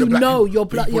 all You the black know people, your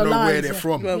bla- people your know where lines, they're yeah.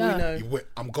 from. Well, Yeah. we know.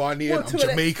 I'm Ghanaian, Well, I'm to an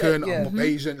Jamaican, extent, yeah. I'm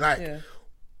Asian. Like Yeah.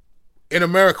 in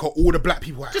America, all the black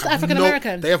people Just have African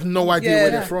American. They have no idea Yeah.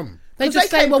 where they're from. They 'Cause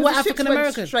just say, came- well, we're 'cause the ships African went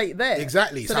American. straight there.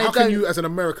 Exactly. So they how can don't- you, as an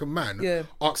American man, Yeah.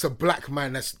 ask a black man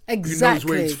who knows where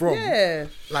Exactly. he's from? Yeah.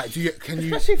 Like, can you?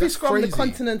 Especially if that's he's from crazy. the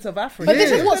continent of Africa. But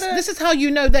this is Yeah. what this is how you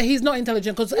know that he's not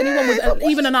intelligent because anyone with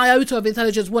even an iota of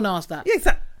intelligence wouldn't ask that. Yeah,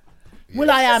 exactly.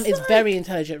 Will.i.am is very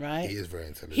intelligent, right? He is very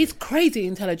intelligent. He's crazy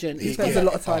intelligent. He spends a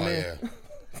lot of time here. Yeah.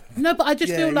 No, but I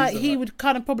just Yeah, feel he's like a he lot. would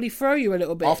kind of probably throw you a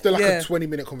little bit. After like Yeah. a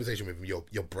 20-minute conversation with him,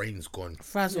 your brain's gone.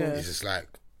 Frazzled. Yeah. It's just like,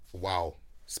 wow.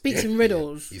 Speaks in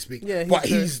riddles. He speaks. Yeah, but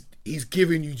he's he's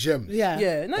giving you gems. Yeah.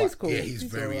 Yeah, no, But, he's cool. Yeah, he's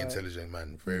very alright. intelligent,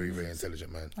 man. Very, very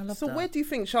intelligent, man. I love So that. where do you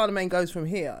think Charlemagne goes from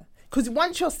here? Because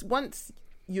once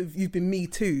you've been Me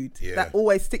Too'd, Yeah. that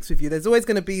always sticks with you. There's always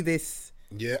going to be this.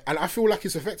 Yeah, and I feel like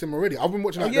it's affecting him already. I've been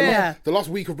watching like yeah. the last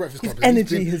week of Breakfast Club. His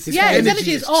energy been- has- his Yeah, his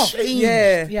energy is off. changed.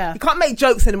 Yeah, Yeah. You can't make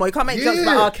jokes anymore. You can't make jokes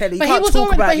about Yeah. R. Kelly. You But he can't was talk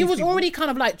already, about but he these was people. already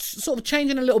kind of like sort of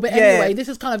changing a little bit Yeah. anyway. This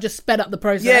has kind of just sped up the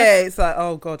process. Yeah, it's like,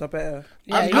 oh god, I better.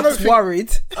 Yeah, I he don't was- think-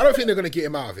 Worried. I don't think they're gonna get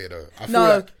him out of here though. I feel No,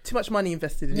 like, too much money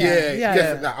invested in yeah, it. Yeah.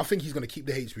 definitely. Like, I think he's gonna keep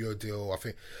the HBO deal. I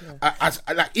think,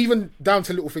 I like even down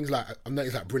to little things like I've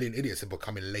noticed like Brilliant Idiots are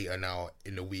becoming later now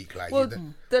in the week. Like, Well,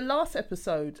 the last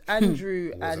episode, Andrew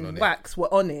Wasn't on and it. Wax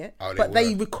were on it, Oh, they but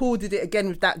they were. recorded it again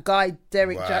with that guy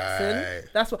Derek Right. Jackson.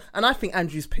 That's what, and I think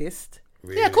Andrew's pissed.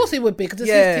 Yeah, of course he would be because it's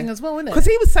his thing as well, isn't it? Because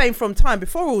he was saying from time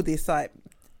before all this, like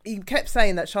he kept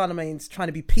saying that Charlemagne's trying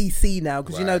to be PC now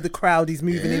because you know Right. the crowd he's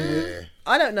moving in Yeah. with.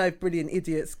 I don't know if Brilliant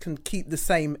Idiots can keep the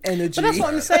same energy. But that's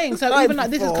what I'm saying. So Like even like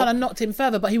this has before. kind of knocked him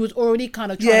further, but he was already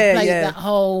kind of trying Yeah, to play yeah. that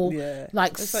whole Yeah.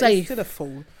 like It's he's safe, still a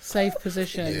fool. safe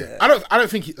position. Yeah. I don't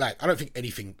think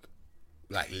anything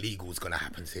like legal is gonna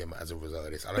happen to him as a result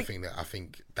of this. I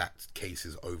think that case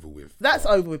is over with. That's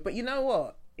over with. But you know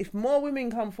what? If more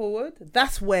women come forward,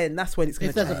 that's when it's going If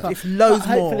to there's a change. pub. If loads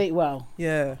But hopefully, more. well,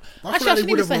 Yeah. I Actually, feel I like they shouldn't would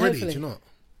even have say already. hopefully. Do you know?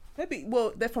 Maybe,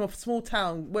 well, they're from a small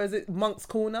town. Where is it? Monk's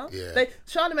Corner? Yeah.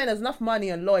 Charlemagne has enough money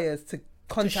and lawyers to shut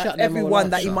contact them all everyone off.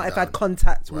 that he Shut might have down. had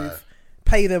contact Right. with,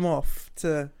 pay them off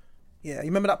to. Yeah, you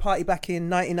remember that party back in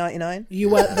 1999? you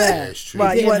weren't there. Yeah, it's true.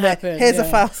 Right, It you weren't didn't there. happen, Here's yeah.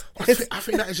 a file. I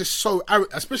think that is just so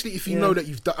arrogant, especially if you know that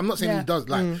you've done. I'm not saying Yeah. he does,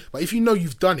 like, but if you know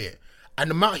you've done it,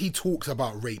 and the amount he talks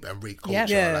about rape and rape culture,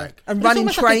 Yeah. like, And But it's running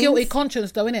almost trains. like a guilty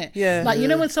conscience, though, isn't it? Yeah. Like you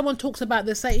know when someone talks about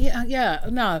this, say,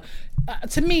 no.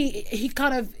 To me,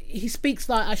 he speaks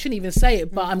like I shouldn't even say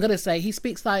it, but I'm gonna say he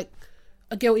speaks like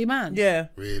a guilty man. Yeah.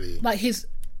 really,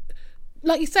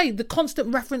 Like you say, the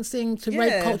constant referencing to rape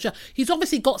Yeah. culture. He's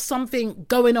obviously got something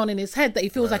going on in his head that he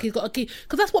feels like he's got a key.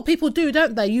 Because that's what people do,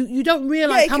 don't they? You don't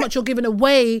realise Yeah, how much you're giving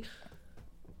away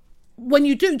when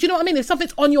you do. Do you know what I mean? If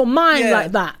something's on your mind Yeah.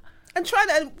 like that. And trying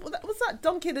to, was that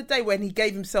Donkey of the Day when he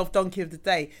gave himself Donkey of the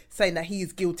Day, saying that he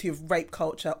is guilty of rape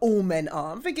culture? All men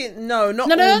are. I'm thinking, no, not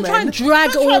No, all don't men. try and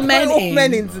drag Don't try all and men put all in.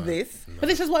 men into this. But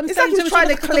this is what I'm It's saying. like So he's trying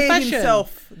to like a clear confession.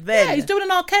 himself then. Yeah, he's doing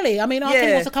an R. Kelly. I mean, R. Kelly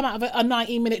Yeah. wants to come out of a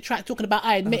 19-minute track talking about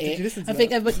I admit did it. you listen to I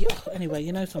think everybody. Anyway,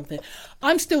 you know something.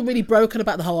 I'm still really broken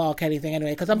about the whole R. Kelly thing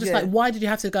anyway, because I'm just Yeah. like, why did you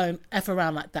have to go and F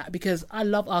around like that? Because I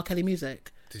love R. Kelly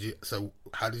music. did you? So,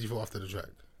 how did you feel after the track?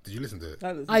 Did you listen to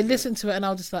it? I listened to it and I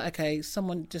was just like, okay,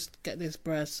 someone just get this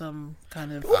bruh some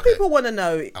kind of. What people want to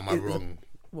know Am I is wrong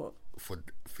what? for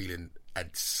feeling a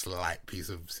slight piece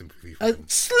of sympathy for A him?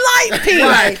 slight piece.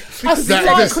 Like, a that-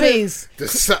 slight that- piece.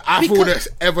 I thought that's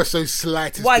ever so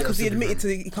slightest. Why? bit of Because he sympathy admitted for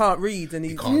him. to he can't read and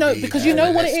he. Can't No, read, because you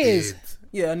know what it molested, is.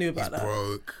 Yeah, I knew He's about that.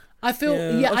 broke. I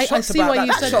feel, Yeah, I shocked see about why that.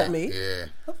 you That said shocked that. me. Yeah.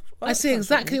 I see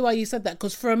exactly why you said that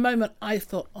because for a moment I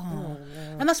thought,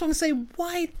 and that's what I'm saying.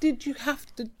 Why did you have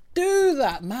to do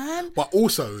that, man? But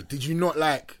also, did you not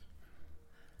like?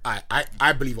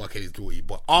 I believe R. Kelly's guilty,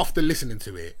 but after listening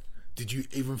to it, did you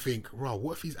even think, "Wow,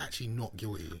 what if he's actually not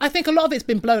guilty?" I think a lot of it's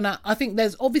been blown out. I think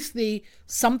there's obviously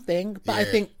something, but I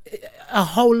Yeah. think a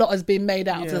whole lot has been made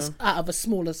out of Yeah. this, out of a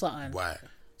smaller something. Right.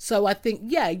 So I think,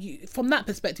 from that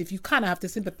perspective, you kind of have to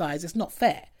sympathise. It's not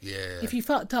fair. Yeah. If you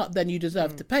fucked up, then you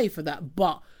deserve to pay for that.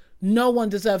 But no one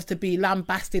deserves to be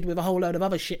lambasted with a whole load of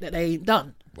other shit that they ain't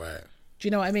done. Right. Do you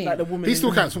know what I mean? Like the woman. He's still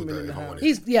in- cancelled woman though. in the If I'm house.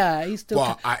 honest. He's still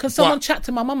But because someone but- chat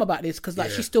to my mum about this because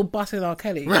like Yeah. she's still busting R.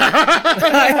 Kelly, and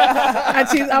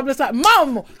I'm just like,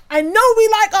 Mum, I know we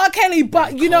like R. Kelly,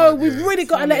 but you know can't, we've yeah. really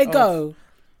got to let it go.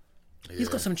 He's Yeah.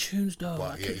 got some tunes though. But,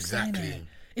 I yeah, keep saying exactly. it.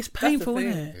 It's painful, thing.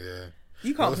 isn't it? Yeah.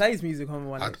 You can't play his music on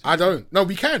one. I don't. No,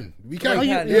 we can. We can. Oh, you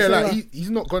yeah, can, yes, like you he's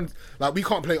not gone. Like we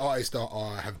can't play artists that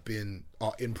are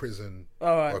in prison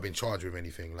right. or have been charged with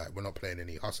anything. Like we're not playing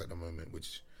any us at the moment,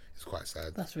 which is quite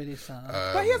sad. That's really sad.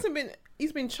 But he hasn't been.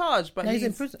 He's been charged, but no, he's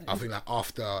in prison. I think like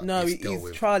after No, it's dealt his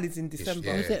with, trial is in December.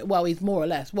 yeah. Is it? Well, he's more or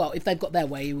less. Well, if they've got their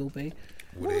way, he will be.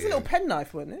 What was a little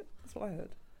penknife, wasn't it? That's what I heard.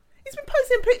 He's been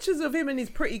posting pictures of him and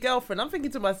his pretty girlfriend. I'm thinking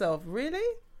to myself, really?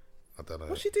 I don't know.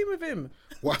 What's she doing with him?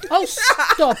 What? Oh,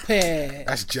 stop it!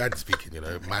 That's Jad speaking. You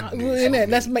know, man. Well, innit?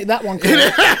 Let's make that one clear.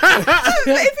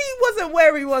 If he wasn't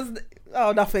where he was,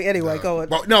 oh, nothing. Anyway, go on.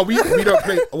 But no, we don't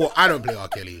play. Well, I don't play R.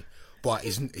 Kelly. but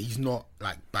he's not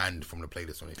like banned from the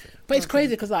playlist or anything. But it's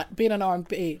crazy because like being an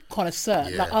R&B connoisseur,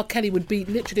 Yeah. like R. Kelly would be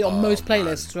literally on most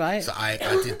playlists, Man. right? So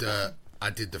I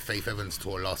did the Faith Evans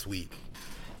tour last week,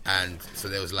 and so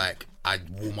there was like I'd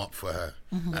warm up for her,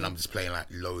 and I'm just playing like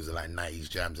loads of like 90s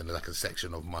jams, and there's like a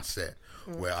section of my set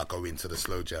where I go into the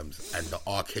slow jams, and the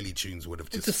R. Kelly tunes would have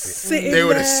just sitting they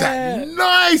would have there. sat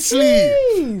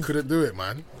nicely. Couldn't do it,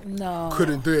 man. No.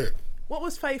 Couldn't do it. What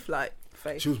was Faith like?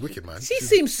 Faith. She was wicked, man. She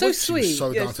seems so She sweet. was so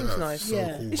Yeah, down she to was earth. nice. So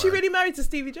Yeah. cool, Is she man. really married to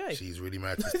Stevie J? She's really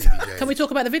married to Stevie J. Can we talk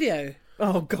about the video?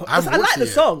 Oh God, I haven't I like watched the it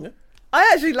yet. song.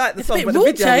 I actually like the It's a song, bit but the raw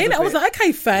video chain. was a I was bit- like,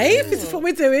 okay, Faith, this is what we're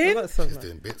I doing. like the song. She's though.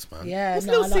 doing bits, man. Yeah, What's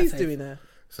no, Lil I like C's Faith. doing there?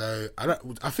 So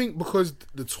I think because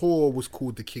the tour was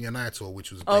called the King and I tour,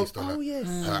 which was based on yes.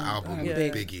 her album Yeah.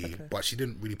 Biggie, Okay. but she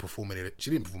didn't really perform any.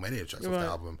 She didn't perform any of the tracks off Right. the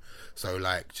album. So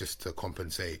like just to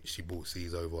compensate, she brought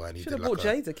C's over, and he Should did have brought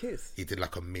like Jade a kiss. he did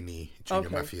like a mini Junior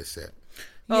Okay. Mafia set.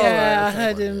 Yeah, Oh, right, I okay.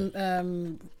 heard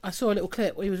him. I saw a little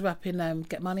clip where he was rapping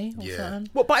 "Get Money" or Yeah. something.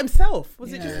 What, by himself?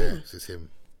 Was it just Yeah. him? This is him.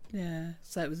 Yeah,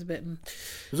 so it was a bit.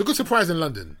 It was a good surprise in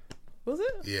London. Was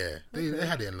it? Yeah, they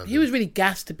had it in London. He was really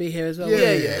gassed to be here as well. yeah,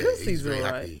 wasn't he? yeah. Lil He's C's very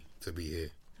alright. happy to be here.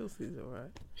 Lil C's alright.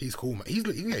 He's cool, man. He's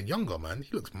getting younger, man.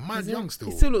 He looks mad young still.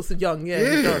 He still looks young, yeah.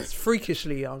 He Yeah. does.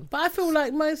 Freakishly young. But I feel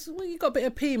like you got a bit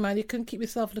of P, man. You can keep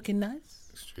yourself looking nice.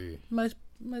 It's true. Most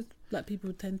black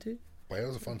people tend to. But it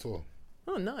was a fun tour.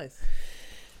 Oh, nice.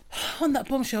 On that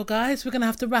bombshell, guys, we're gonna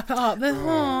have to wrap it up. I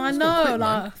it's know. gone quick,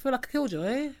 Like, I feel like a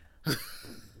killjoy.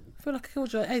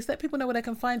 Hey, let people know where they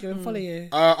can find you and follow you.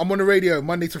 I'm on the radio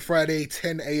Monday to Friday,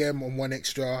 10 a.m. on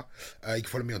 1Extra. You can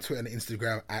follow me on Twitter and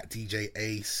Instagram at DJ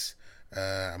Ace.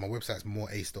 And my website's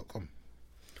moreace.com.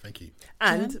 Thank you.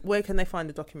 And where can they find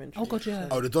the documentary? Oh God, yeah.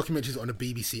 Oh, the documentary's on the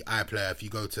BBC iPlayer. If you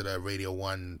go to the Radio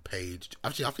 1 page,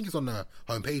 actually, I think it's on the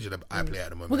homepage of the iPlayer at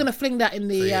the moment. We're gonna fling that in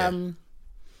the So, yeah.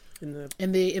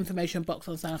 In the information box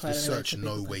on SoundCloud. Just anyway, search so No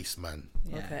people can- Waste Man.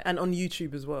 Yeah. Okay, and on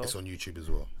YouTube as well. It's on YouTube as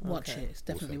well. Watch it. It's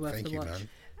definitely Awesome. worth Thank the you, watch. man.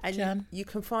 And Jan? you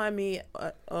can find me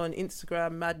on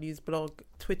Instagram, Mad News Blog,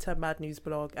 Twitter, Mad News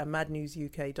Blog, and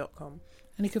madnewsuk.com.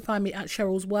 And you can find me at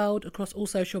Cheryl's World across all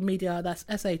social media. That's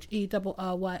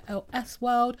SHERRYLS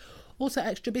World. Also,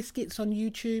 Extra Biscuits on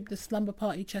YouTube. The Slumber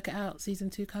Party. Check it out.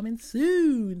 Season 2 coming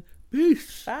soon.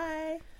 Peace. Bye.